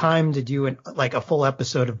 they have time to do a full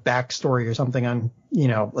episode of backstory or something on,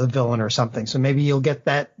 a villain or something. So maybe you'll get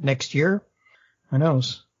that next year. Who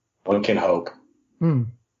knows? One can hope.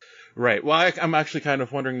 Right. Well, I'm actually kind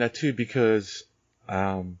of wondering that too, because,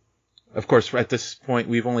 of course, at this point,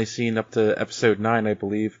 we've only seen up to episode 9, I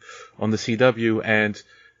believe, on the CW, and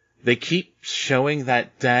they keep showing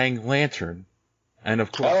that dang lantern. And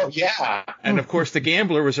of course, and of course, the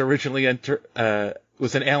Gambler was originally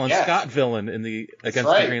was an Alan Scott villain in against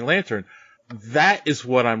the Green Lantern. That is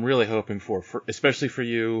what I'm really hoping for, especially for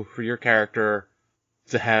you, for your character,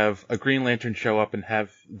 to have a Green Lantern show up and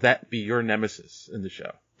have that be your nemesis in the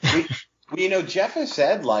show. Geoff has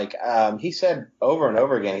said, he said over and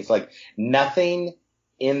over again, he's like, nothing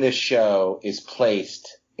in the show is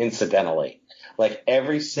placed incidentally. Like,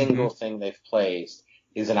 every single thing they've placed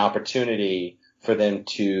is an opportunity for them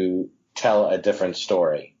to tell a different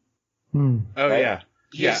story. Oh, right? Yeah.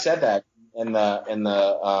 He said that in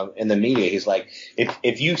the media. He's like,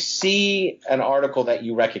 if you see an article that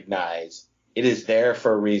you recognize, it is there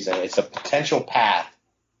for a reason. It's a potential path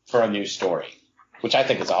for a new story, which I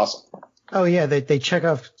think is awesome. Oh yeah, they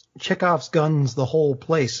Chekhov's guns the whole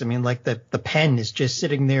place. I mean, the pen is just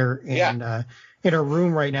sitting there in a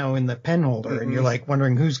room right now in the pen holder, and you're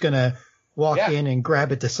wondering who's gonna walk in and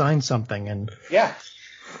grab it to sign something. And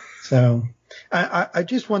so I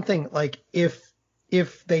just one thing,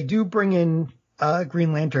 if they do bring in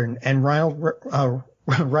Green Lantern and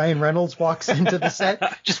Ryan Reynolds walks into the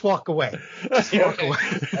set, just walk away.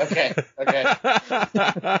 Okay.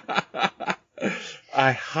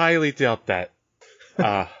 I highly doubt that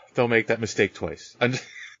they'll make that mistake twice.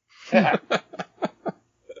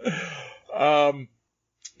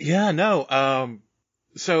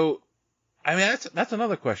 So, I mean, that's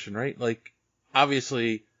another question, right?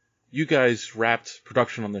 Obviously, you guys wrapped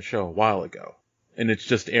production on the show a while ago, and it's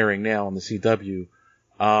just airing now on the CW.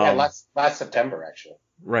 Last September, actually.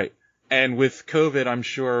 Right. And with COVID, I'm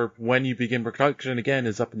sure when you begin production again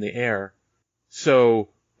is up in the air. So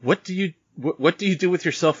what do you do with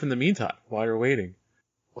yourself in the meantime while you're waiting?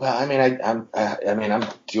 Well, I mean, I'm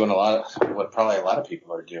doing a lot of what probably a lot of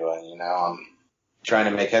people are doing. You know, I'm trying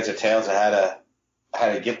to make heads or tails of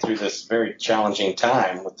how to get through this very challenging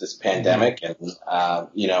time with this pandemic, and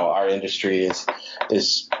you know, our industry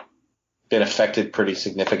is been affected pretty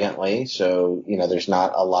significantly. So, you know, there's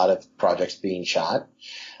not a lot of projects being shot.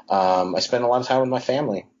 I spend a lot of time with my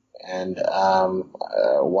family and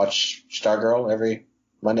watch Stargirl every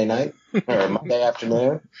Monday night or Monday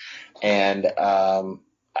afternoon. And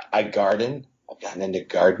I garden. I've gotten into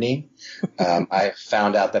gardening. I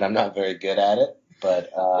found out that I'm not very good at it, but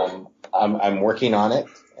I'm working on it,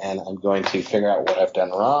 and I'm going to figure out what I've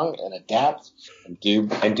done wrong and adapt and do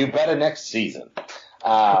better next season.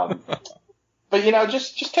 But you know,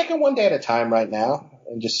 just taking one day at a time right now,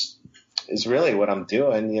 and just is really what I'm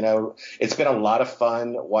doing. You know, it's been a lot of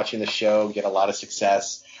fun watching the show get a lot of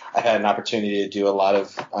success. I've had an opportunity to do a lot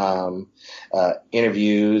of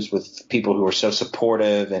interviews with people who are so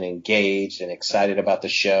supportive and engaged and excited about the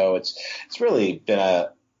show. It's really been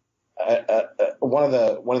one of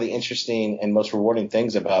the interesting and most rewarding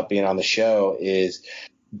things about being on the show is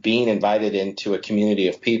being invited into a community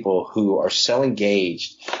of people who are so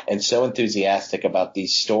engaged and so enthusiastic about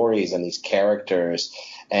these stories and these characters.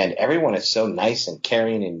 And everyone is so nice and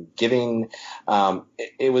caring and giving.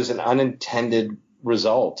 It was an unintended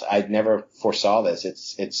result. I never foresaw this.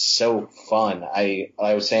 It's so fun. I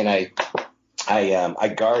was saying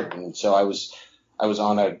I garden. So I was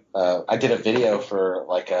on I did a video for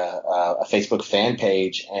like a Facebook fan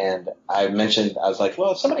page, and I was like,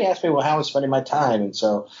 well, if somebody asked me, well, how I'm spending my time, and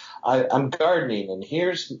so I'm gardening, and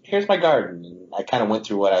here's my garden, and I kind of went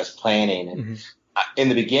through what I was planning, and in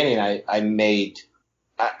the beginning, I made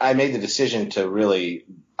the decision to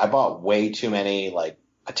I bought way too many like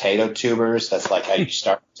potato tubers. That's like how you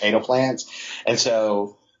start potato plants, and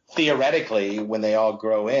so theoretically, when they all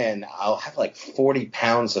grow in, I'll have like 40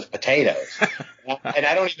 pounds of potatoes. And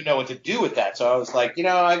I don't even know what to do with that. So I was like, you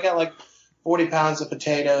know, I got like 40 pounds of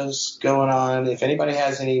potatoes going on. If anybody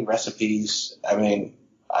has any recipes, I mean,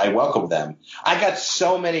 I welcome them. I got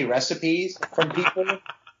so many recipes from people.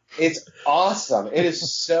 It's awesome. It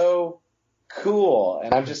is so cool.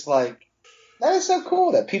 And I'm just like, that is so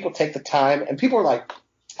cool that people take the time. And people are like,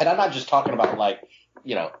 and I'm not just talking about like,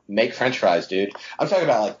 you know, make French fries, dude. I'm talking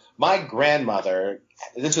about like my grandmother.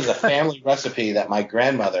 This is a family recipe that my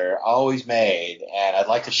grandmother always made, and I'd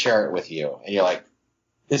like to share it with you. And you're like,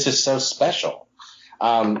 this is so special.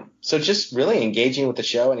 So just really engaging with the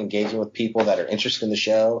show and engaging with people that are interested in the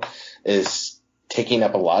show is taking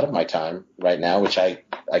up a lot of my time right now, which I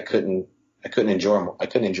couldn't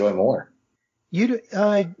enjoy more. You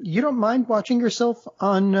don't mind watching yourself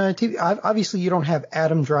on TV? Obviously, you don't have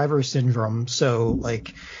Adam Driver syndrome, so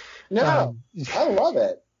like. No, I love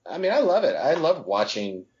it. I mean, I love it. I love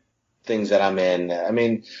watching things that I'm in. I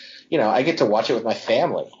mean, you know, I get to watch it with my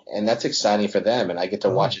family, and that's exciting for them, and I get to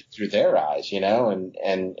watch it through their eyes, you know,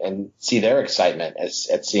 and see their excitement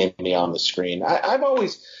at seeing me on the screen. I've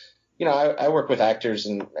always, you know, I work with actors,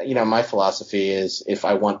 and you know, my philosophy is if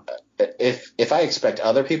I expect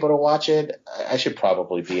other people to watch it, I should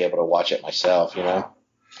probably be able to watch it myself, you know?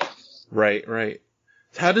 Right.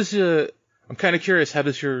 I'm kind of curious, how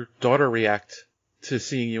does your daughter react to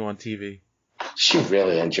seeing you on TV? She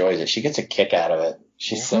really enjoys it. She gets a kick out of it.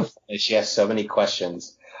 She's so funny. She has so many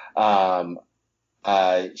questions.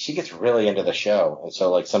 She gets really into the show. And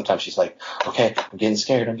so like sometimes she's like, okay, I'm getting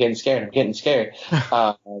scared.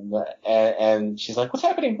 And she's like, what's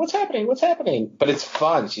happening? But it's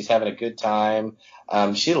fun. She's having a good time.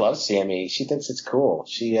 She loves seeing me. She thinks it's cool.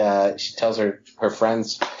 She tells her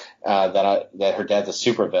friends, that her dad's a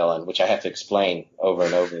supervillain, which I have to explain over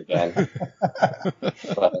and over again.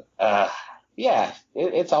 But, yeah,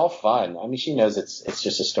 it's all fun. I mean, she knows it's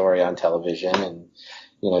just a story on television, and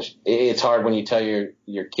you know, it's hard when you tell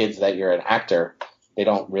your kids that you're an actor. They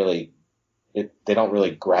don't really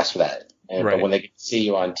grasp that. But when they get to see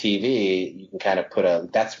you on TV, you can kind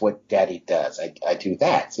of that's what Daddy does. I do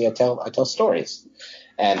that. See, I tell stories,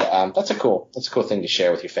 and that's a cool thing to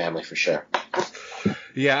share with your family for sure.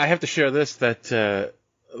 Yeah, I have to share this that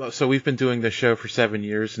so we've been doing this show for 7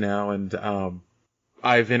 years now, and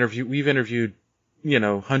we've interviewed, you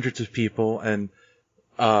know, hundreds of people, and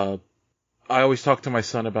I always talk to my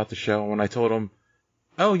son about the show. And when I told him,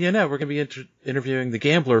 oh, you know, we're going to be interviewing the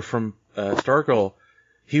Gambler from Stargirl,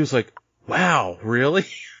 he was like, wow, really?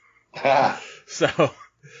 So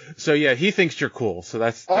So yeah, he thinks you're cool. So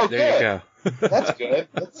there good. you go. That's good.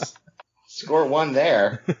 Let's score one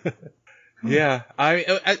there. Yeah,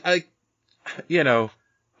 I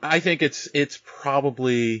think it's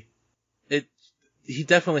probably it.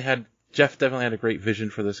 Geoff definitely had a great vision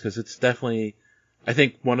for this because it's definitely, I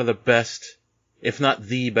think, one of the best, if not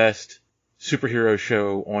the best, superhero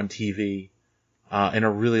show on TV in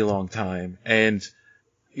a really long time. And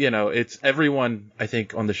it's everyone I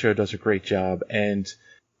think on the show does a great job. And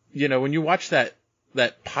when you watch that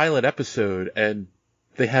pilot episode and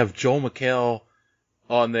they have Joel McHale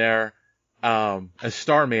on there as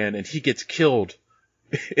Starman and he gets killed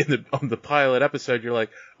on the pilot episode, you're like,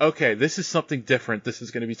 okay, this is something different. This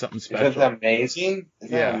is going to be something special. Isn't that amazing?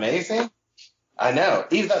 Isn't that amazing? I know.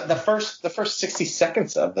 Even the first 60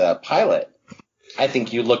 seconds of the pilot, I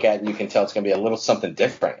think you look at and you can tell it's going to be a little something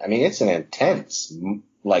different. I mean, it's an intense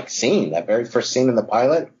scene. That very first scene in the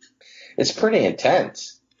pilot, it's pretty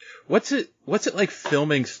intense. What's it like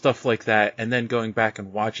filming stuff like that and then going back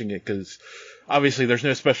and watching it? Because obviously there's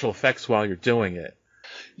no special effects while you're doing it.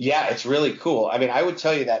 Yeah, it's really cool. I mean, I would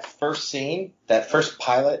tell you that first scene, that first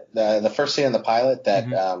pilot, the first scene in the pilot, that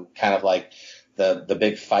kind of like the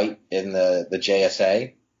big fight in the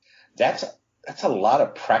JSA, that's a lot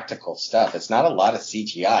of practical stuff. It's not a lot of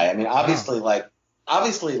CGI. I mean, obviously,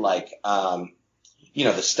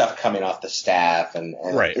 the stuff coming off the staff and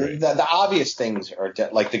right. The obvious things are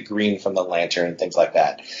like the green from the lantern and things like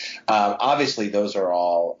that. Obviously, those are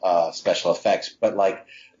all special effects, but like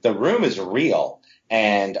the room is real.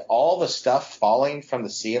 And all the stuff falling from the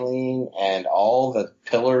ceiling and all the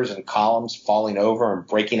pillars and columns falling over and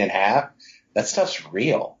breaking in half, that stuff's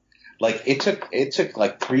real. Like it took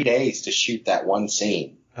like 3 days to shoot that one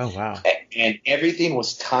scene. Oh, wow. And everything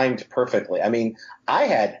was timed perfectly. I mean, I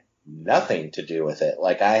had nothing to do with it.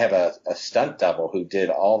 Like I have a stunt double who did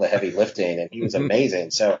all the heavy lifting and he was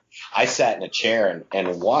amazing. So I sat in a chair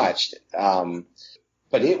and watched. But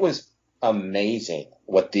it was amazing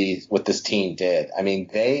what this team did. I mean,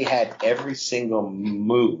 they had every single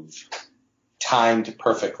move timed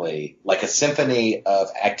perfectly, like a symphony of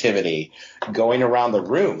activity going around the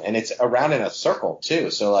room, and it's around in a circle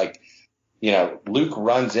too. So like, Luke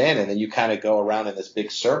runs in and then you kind of go around in this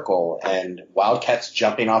big circle and Wildcat's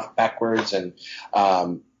jumping off backwards and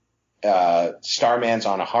Starman's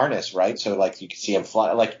on a harness, right? So like you can see him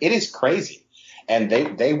fly. Like it is crazy. And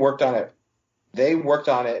they worked on it. They worked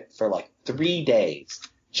on it for like 3 days,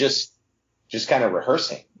 just kind of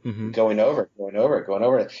rehearsing, going over it.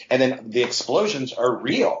 And then the explosions are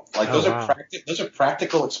real. Like those are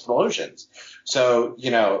practical explosions. So,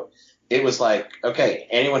 it was like, okay,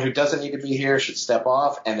 anyone who doesn't need to be here should step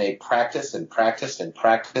off. And they practiced and practiced and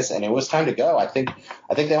practiced. And it was time to go. I think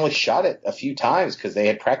they only shot it a few times because they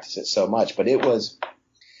had practiced it so much, but it was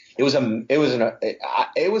one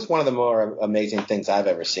of the more amazing things I've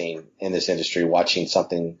ever seen in this industry, watching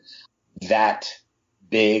something that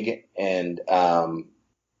big and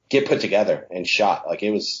get put together and shot. Like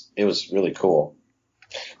it was really cool.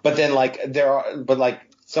 But then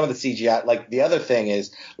some of the CGI, like the other thing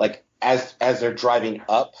is like as they're driving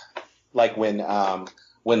up, like when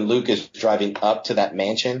Luke is driving up to that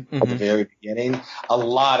mansion at the very beginning, a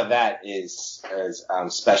lot of that is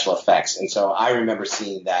special effects. And so I remember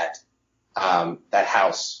seeing that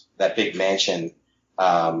house, that big mansion,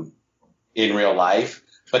 in real life,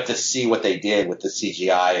 but to see what they did with the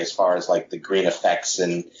CGI as far as like the green effects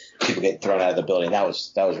and people getting thrown out of the building, that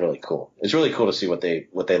was really cool. It's really cool to see what they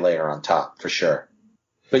layer on top for sure.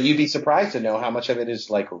 But you'd be surprised to know how much of it is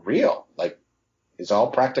like real, like it's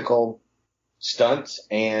all practical stunts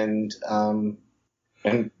and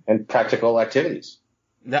practical activities.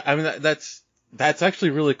 I mean, that's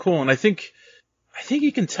actually really cool. And I think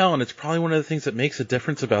you can tell, and it's probably one of the things that makes a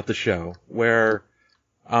difference about the show where,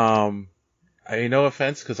 no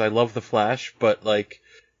offense, cause I love the Flash, but like,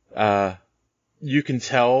 you can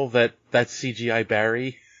tell that that's CGI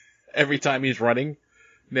Barry every time he's running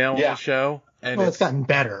now on the show. And it's gotten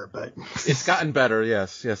better, but it's gotten better.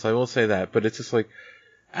 Yes, I will say that, but it's just like,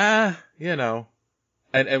 and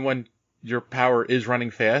when your power is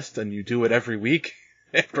running fast and you do it every week,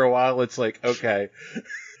 after a while, it's like, okay,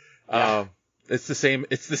 it's the same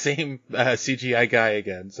CGI guy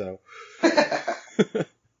again. So,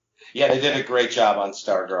 yeah, they did a great job on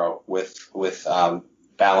Stargirl with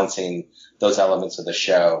balancing those elements of the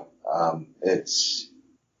show. It's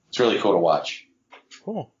really cool to watch.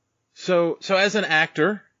 Cool. So as an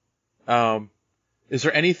actor, is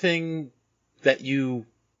there anything that you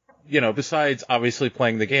besides obviously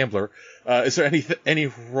playing the gambler, is there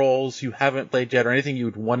any roles you haven't played yet or anything you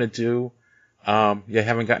would want to do, you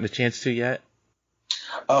haven't gotten a chance to yet?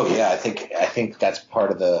 Oh yeah, I think that's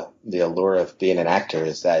part of the allure of being an actor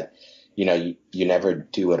is that, you never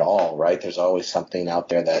do it all, right? There's always something out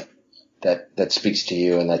there that speaks to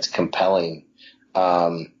you and that's compelling.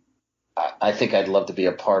 I think I'd love to be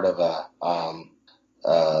a part of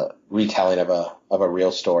a retelling of a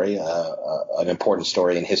real story, an important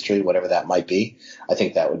story in history, whatever that might be. I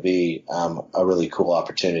think that would be a really cool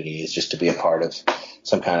opportunity, is just to be a part of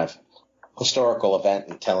some kind of historical event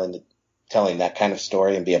and telling that kind of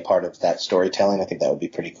story and be a part of that storytelling. I think that would be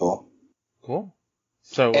pretty cool. Cool.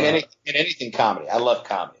 So and anything comedy. I love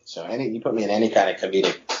comedy. So you put me in any kind of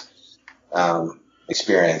comedic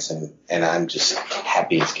experience, and I'm just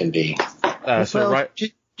happy as can be.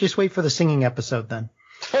 Just wait for the singing episode then.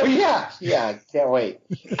 Oh yeah, can't wait.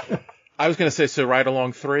 I was gonna say, so Ride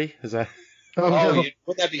Along 3, is that?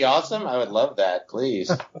 Would that be awesome? I would love that. Please,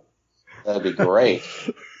 that would be great.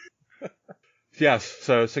 Yes.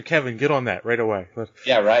 So Kevin, get on that right away.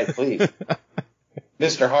 Yeah, right. Please,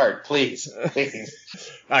 Mr. Hart, please.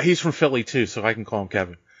 He's from Philly too, so I can call him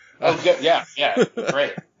Kevin. Oh, good. Yeah,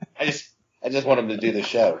 great. I just want him to do the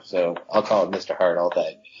show, so I'll call him Mr. Hart all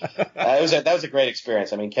day. That was a great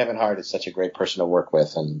experience. I mean, Kevin Hart is such a great person to work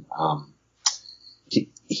with, and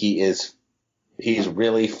he's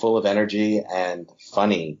really full of energy and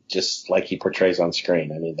funny, just like he portrays on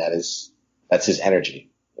screen. I mean, that's his energy.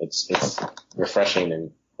 It's refreshing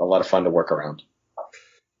and a lot of fun to work around.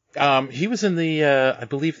 He was in I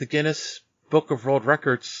believe the Guinness Book of World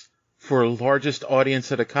Records for largest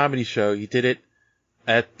audience at a comedy show. He did it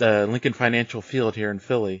at the Lincoln Financial Field here in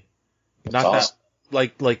Philly. That's awesome.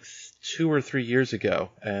 Like 2 or 3 years ago.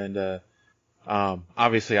 And,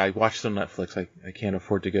 obviously I watched on Netflix. I can't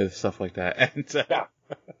afford to go to stuff like that. And,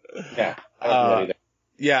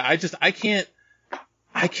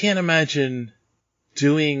 I can't imagine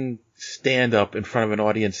doing stand up in front of an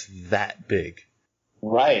audience that big.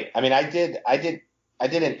 Right. I mean, I did an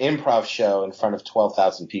improv show in front of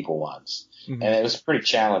 12,000 people once, and it was pretty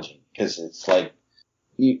challenging because it's like,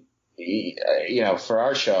 for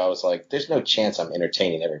our show, I was like, there's no chance I'm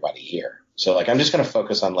entertaining everybody here. So like, I'm just going to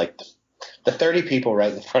focus on like the 30 people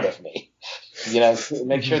right in front of me,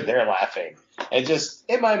 make sure they're laughing. And just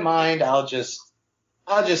in my mind, I'll just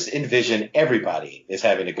envision everybody is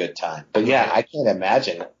having a good time. But yeah, I can't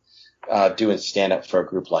imagine doing stand up for a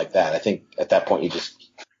group like that. I think at that point you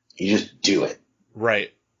just do it.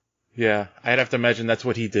 Right. Yeah. I'd have to imagine that's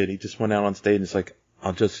what he did. He just went out on stage and it's like,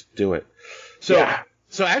 I'll just do it.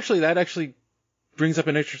 So actually that brings up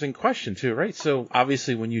an interesting question too, right? So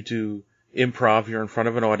obviously when you do improv, you're in front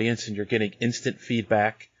of an audience and you're getting instant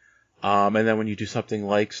feedback. And then when you do something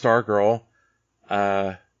like Stargirl,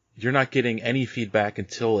 you're not getting any feedback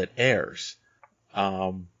until it airs.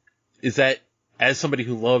 Is that, as somebody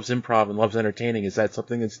who loves improv and loves entertaining, is that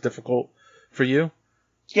something that's difficult for you?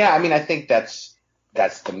 Yeah, I mean, I think that's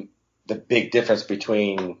the big difference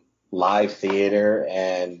between live theater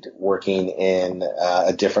and working in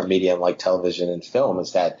a different medium like television and film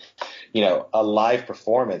is that, a live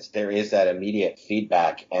performance, there is that immediate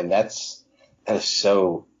feedback, and that is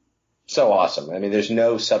so awesome. I mean, there's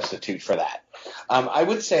no substitute for that. I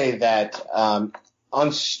would say that on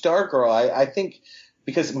Stargirl, I think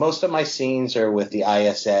because most of my scenes are with the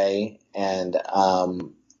ISA, and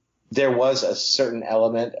there was a certain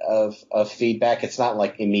element of feedback. It's not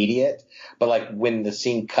like immediate, but like when the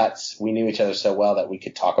scene cuts, we knew each other so well that we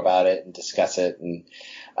could talk about it and discuss it. And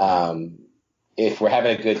if we're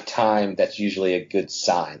having a good time, that's usually a good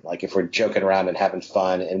sign. Like if we're joking around and having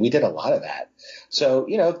fun, and we did a lot of that. So,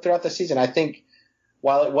 throughout the season, I think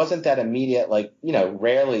while it wasn't that immediate, like,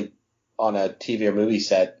 rarely on a TV or movie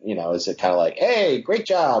set, is it kind of like, hey, great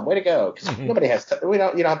job, way to go. Because nobody has, you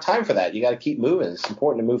don't have time for that. You got to keep moving. It's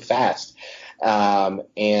important to move fast.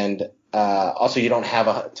 And also you don't have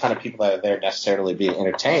a ton of people that are there necessarily being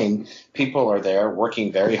entertained. People are there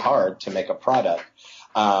working very hard to make a product.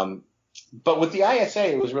 But with the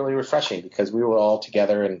ISA, it was really refreshing because we were all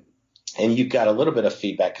together and you got a little bit of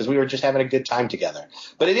feedback because we were just having a good time together.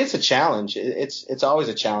 But it is a challenge. It's always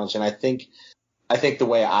a challenge. And I think the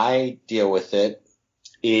way I deal with it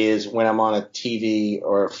is when I'm on a TV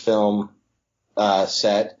or a film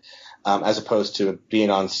set, as opposed to being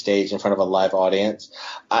on stage in front of a live audience.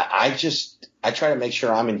 I try to make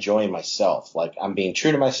sure I'm enjoying myself. Like I'm being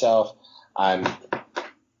true to myself. I'm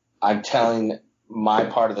telling my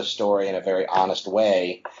part of the story in a very honest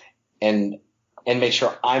way, and make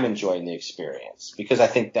sure I'm enjoying the experience, because I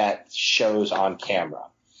think that shows on camera.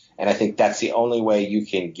 And I think that's the only way you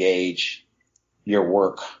can gauge your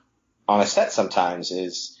work on a set sometimes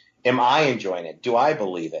is am I enjoying it? Do I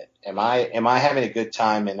believe it? Am I having a good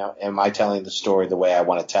time? And am I telling the story the way I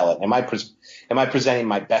want to tell it? Am I presenting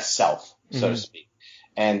my best self, so to speak?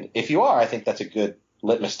 And if you are, I think that's a good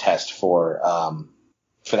litmus test for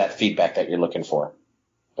that feedback that you're looking for.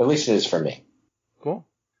 At least it is for me. Cool.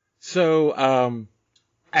 So,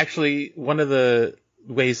 actually, one of the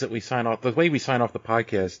ways that we sign off the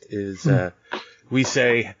podcast is we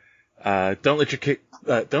say, don't let your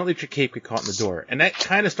cape get caught in the door. And that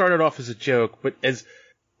kind of started off as a joke, but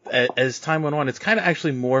as time went on, it's kind of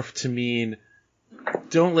actually morphed to mean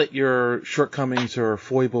don't let your shortcomings or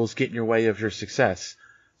foibles get in your way of your success.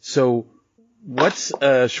 So what's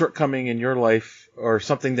a shortcoming in your life or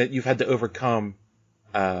something that you've had to overcome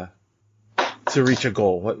to reach a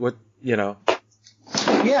goal? What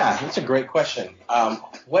Yeah, that's a great question.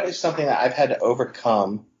 What is something that I've had to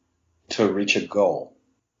overcome to reach a goal?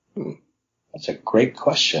 That's a great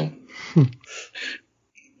question.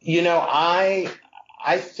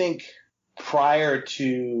 I think prior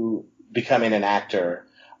to becoming an actor,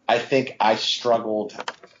 I think I struggled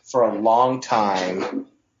for a long time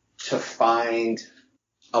to find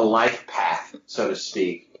a life path, so to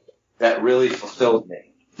speak, that really fulfilled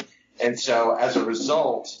me. And so as a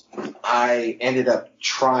result, I ended up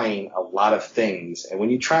trying a lot of things. And when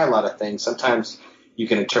you try a lot of things, sometimes you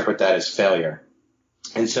can interpret that as failure.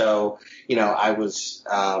 And so, I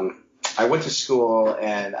went to school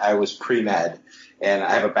and I was pre-med, and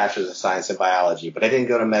I have a bachelor's of science in biology, but I didn't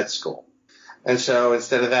go to med school. And so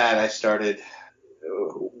instead of that, I started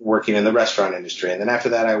working in the restaurant industry. And then after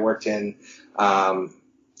that, I worked in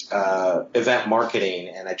event marketing,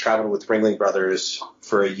 and I traveled with Ringling Brothers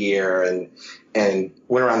for a year and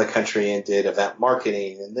went around the country and did event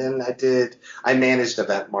marketing. And then I managed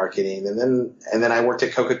event marketing, and then I worked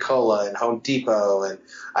at Coca-Cola and Home Depot, and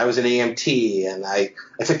I was an EMT, and I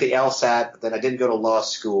took the LSAT, but then I didn't go to law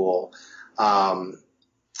school. I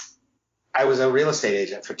was a real estate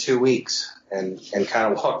agent for 2 weeks and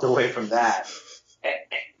kind of walked away from that.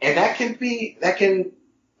 And that can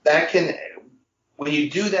when you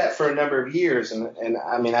do that for a number of years, and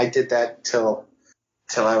I mean, I did that till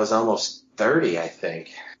I was almost 30, I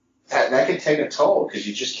think. That can take a toll because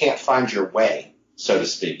you just can't find your way, so to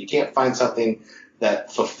speak. You can't find something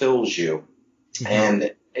that fulfills you. Mm-hmm.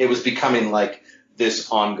 And it was becoming like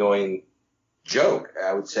this ongoing joke.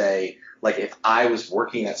 I would say, like, if I was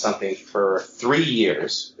working at something for 3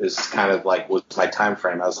 years, is kind of like was my time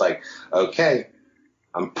frame. I was like, okay,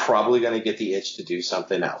 I'm probably going to get the itch to do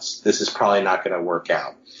something else. This is probably not going to work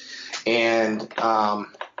out. And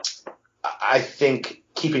I think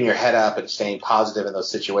keeping your head up and staying positive in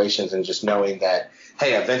those situations and just knowing that,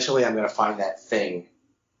 hey, eventually I'm going to find that thing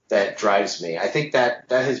that drives me. I think that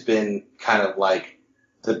has been kind of like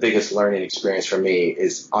the biggest learning experience for me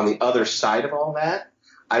is on the other side of all that.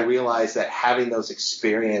 I realized that having those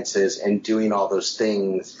experiences and doing all those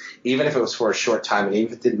things, even if it was for a short time and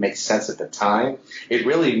even if it didn't make sense at the time, it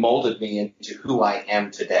really molded me into who I am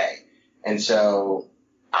today. And so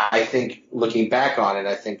I think looking back on it,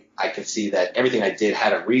 I think I can see that everything I did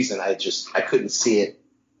had a reason. I couldn't see it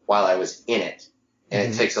while I was in it.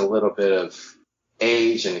 And It takes a little bit of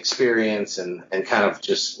age and experience and kind of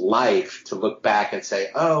just life to look back and say,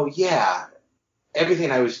 oh yeah,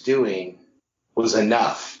 everything I was doing was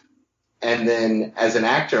enough. And then as an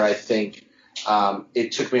actor, I think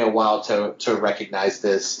it took me a while to recognize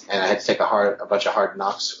this, and I had to take a bunch of hard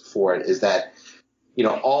knocks for it, is that,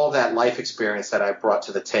 all that life experience that I brought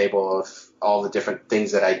to the table of all the different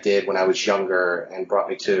things that I did when I was younger and brought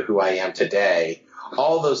me to who I am today,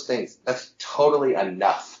 all those things, that's totally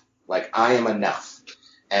enough. Like, I am enough.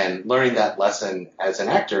 And learning that lesson as an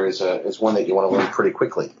actor is one that you want to learn pretty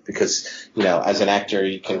quickly because, as an actor,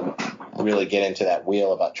 you can really get into that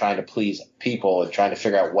wheel about trying to please people and trying to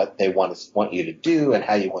figure out what they want you to do and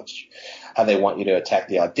how they want you to attack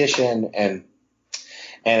the audition. And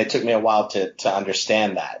it took me a while to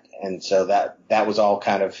understand that. And so that was all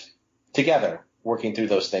kind of together, working through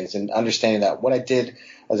those things and understanding that what I did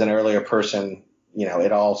as an earlier person,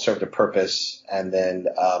 it all served a purpose. And then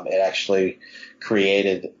it actually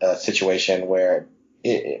created a situation where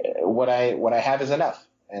what I have is enough,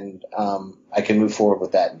 and I can move forward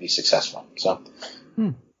with that and be successful. So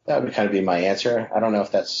that would kind of be my answer. I don't know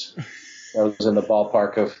if that was in the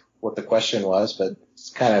ballpark of what the question was, but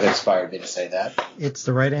it's kind of inspired me to say that. It's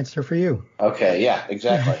the right answer for you. Okay, yeah,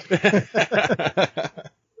 exactly.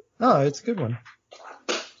 Oh, it's a good one.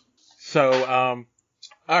 So,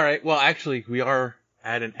 all right. Well, actually, we are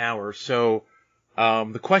at an hour. So,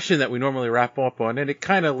 the question that we normally wrap up on, and it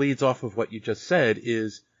kind of leads off of what you just said,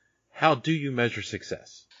 is how do you measure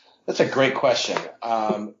success? That's a great question.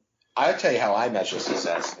 I'll tell you how I measure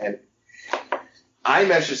success. And I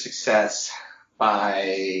measure success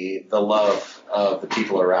by the love of the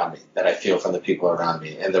people around me, that I feel from the people around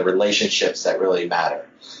me, and the relationships that really matter.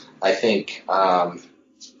 I think when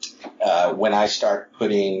I start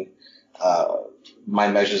putting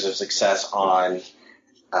my measures of success on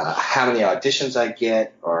how many auditions I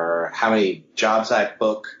get, or how many jobs I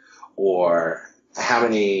book, or how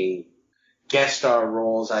many guest star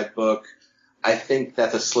roles I book, I think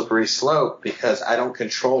that's a slippery slope, because I don't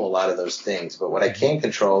control a lot of those things. But what I can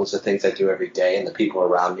control is the things I do every day and the people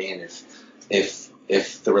around me. And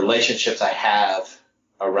if the relationships I have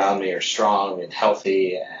around me are strong and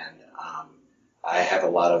healthy, and I have a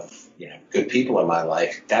lot of good people in my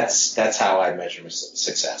life, that's how I measure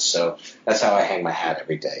success. So that's how I hang my hat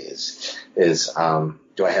every day is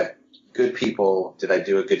do I have good people? Did I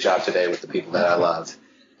do a good job today with the people that I love?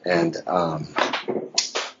 And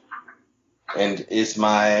is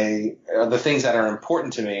the things that are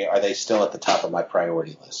important to me, are they still at the top of my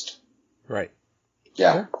priority list? Right.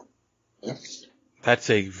 Yeah. That's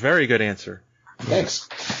a very good answer. Thanks.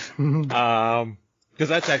 Because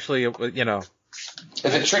that's actually,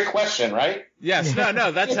 It's a trick question, right? Yes.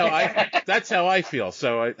 No. That's how I feel.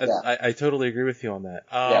 So I totally agree with you on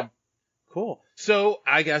that. Cool. So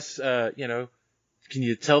I guess, can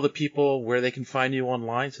you tell the people where they can find you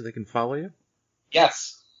online so they can follow you?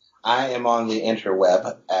 Yes. I am on the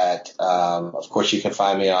interweb at, of course, you can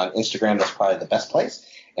find me on Instagram. That's probably the best place.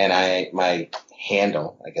 And my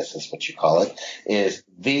handle, I guess that's what you call it, is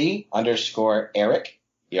 _Eric,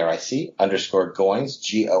 ERIC, _Goins,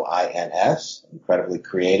 GOINS, incredibly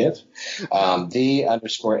creative.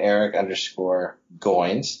 _Eric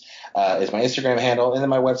 _Goins is my Instagram handle. And then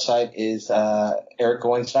my website is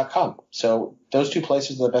ericgoins.com. So those two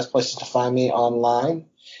places are the best places to find me online.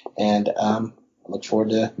 And I look forward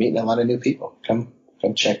to meeting a lot of new people. Come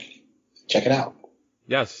check it out.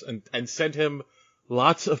 Yes, and send him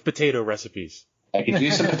lots of potato recipes. I could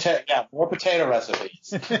use some more potato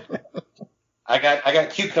recipes. I got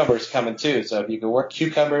cucumbers coming too, so if you can work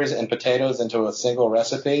cucumbers and potatoes into a single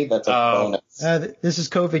recipe, that's a bonus. This is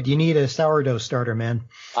COVID. You need a sourdough starter, man.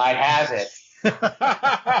 I have it.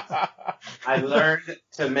 I learned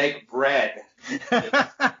to make bread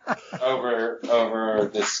over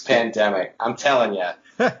this pandemic. I'm telling you,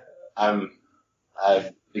 I'm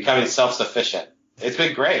becoming self-sufficient. It's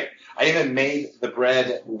been great. I even made the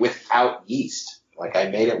bread without yeast. Like I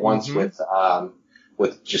made it once with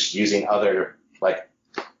just using other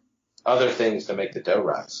things to make the dough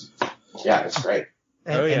rise. Yeah, it's great.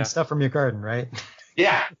 And stuff from your garden, right?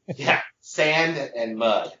 Yeah. Sand and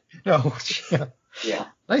mud. Oh, yeah.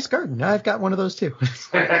 Nice garden. I've got one of those too.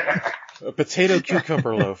 A potato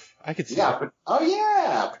cucumber loaf. I could see that.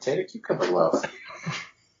 Potato cucumber loaf.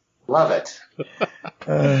 Love it.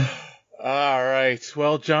 All right.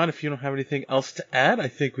 Well, John, if you don't have anything else to add, I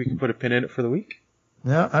think we can put a pin in it for the week.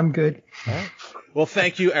 No, I'm good. All right. Well,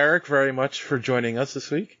 thank you, Eric, very much for joining us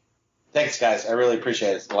this week. Thanks, guys. I really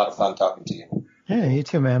appreciate it. It's a lot of fun talking to you. Yeah, you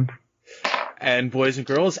too, man. And boys and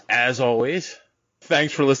girls, as always,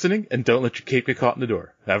 thanks for listening, and don't let your cape get caught in the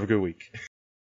door. Have a good week.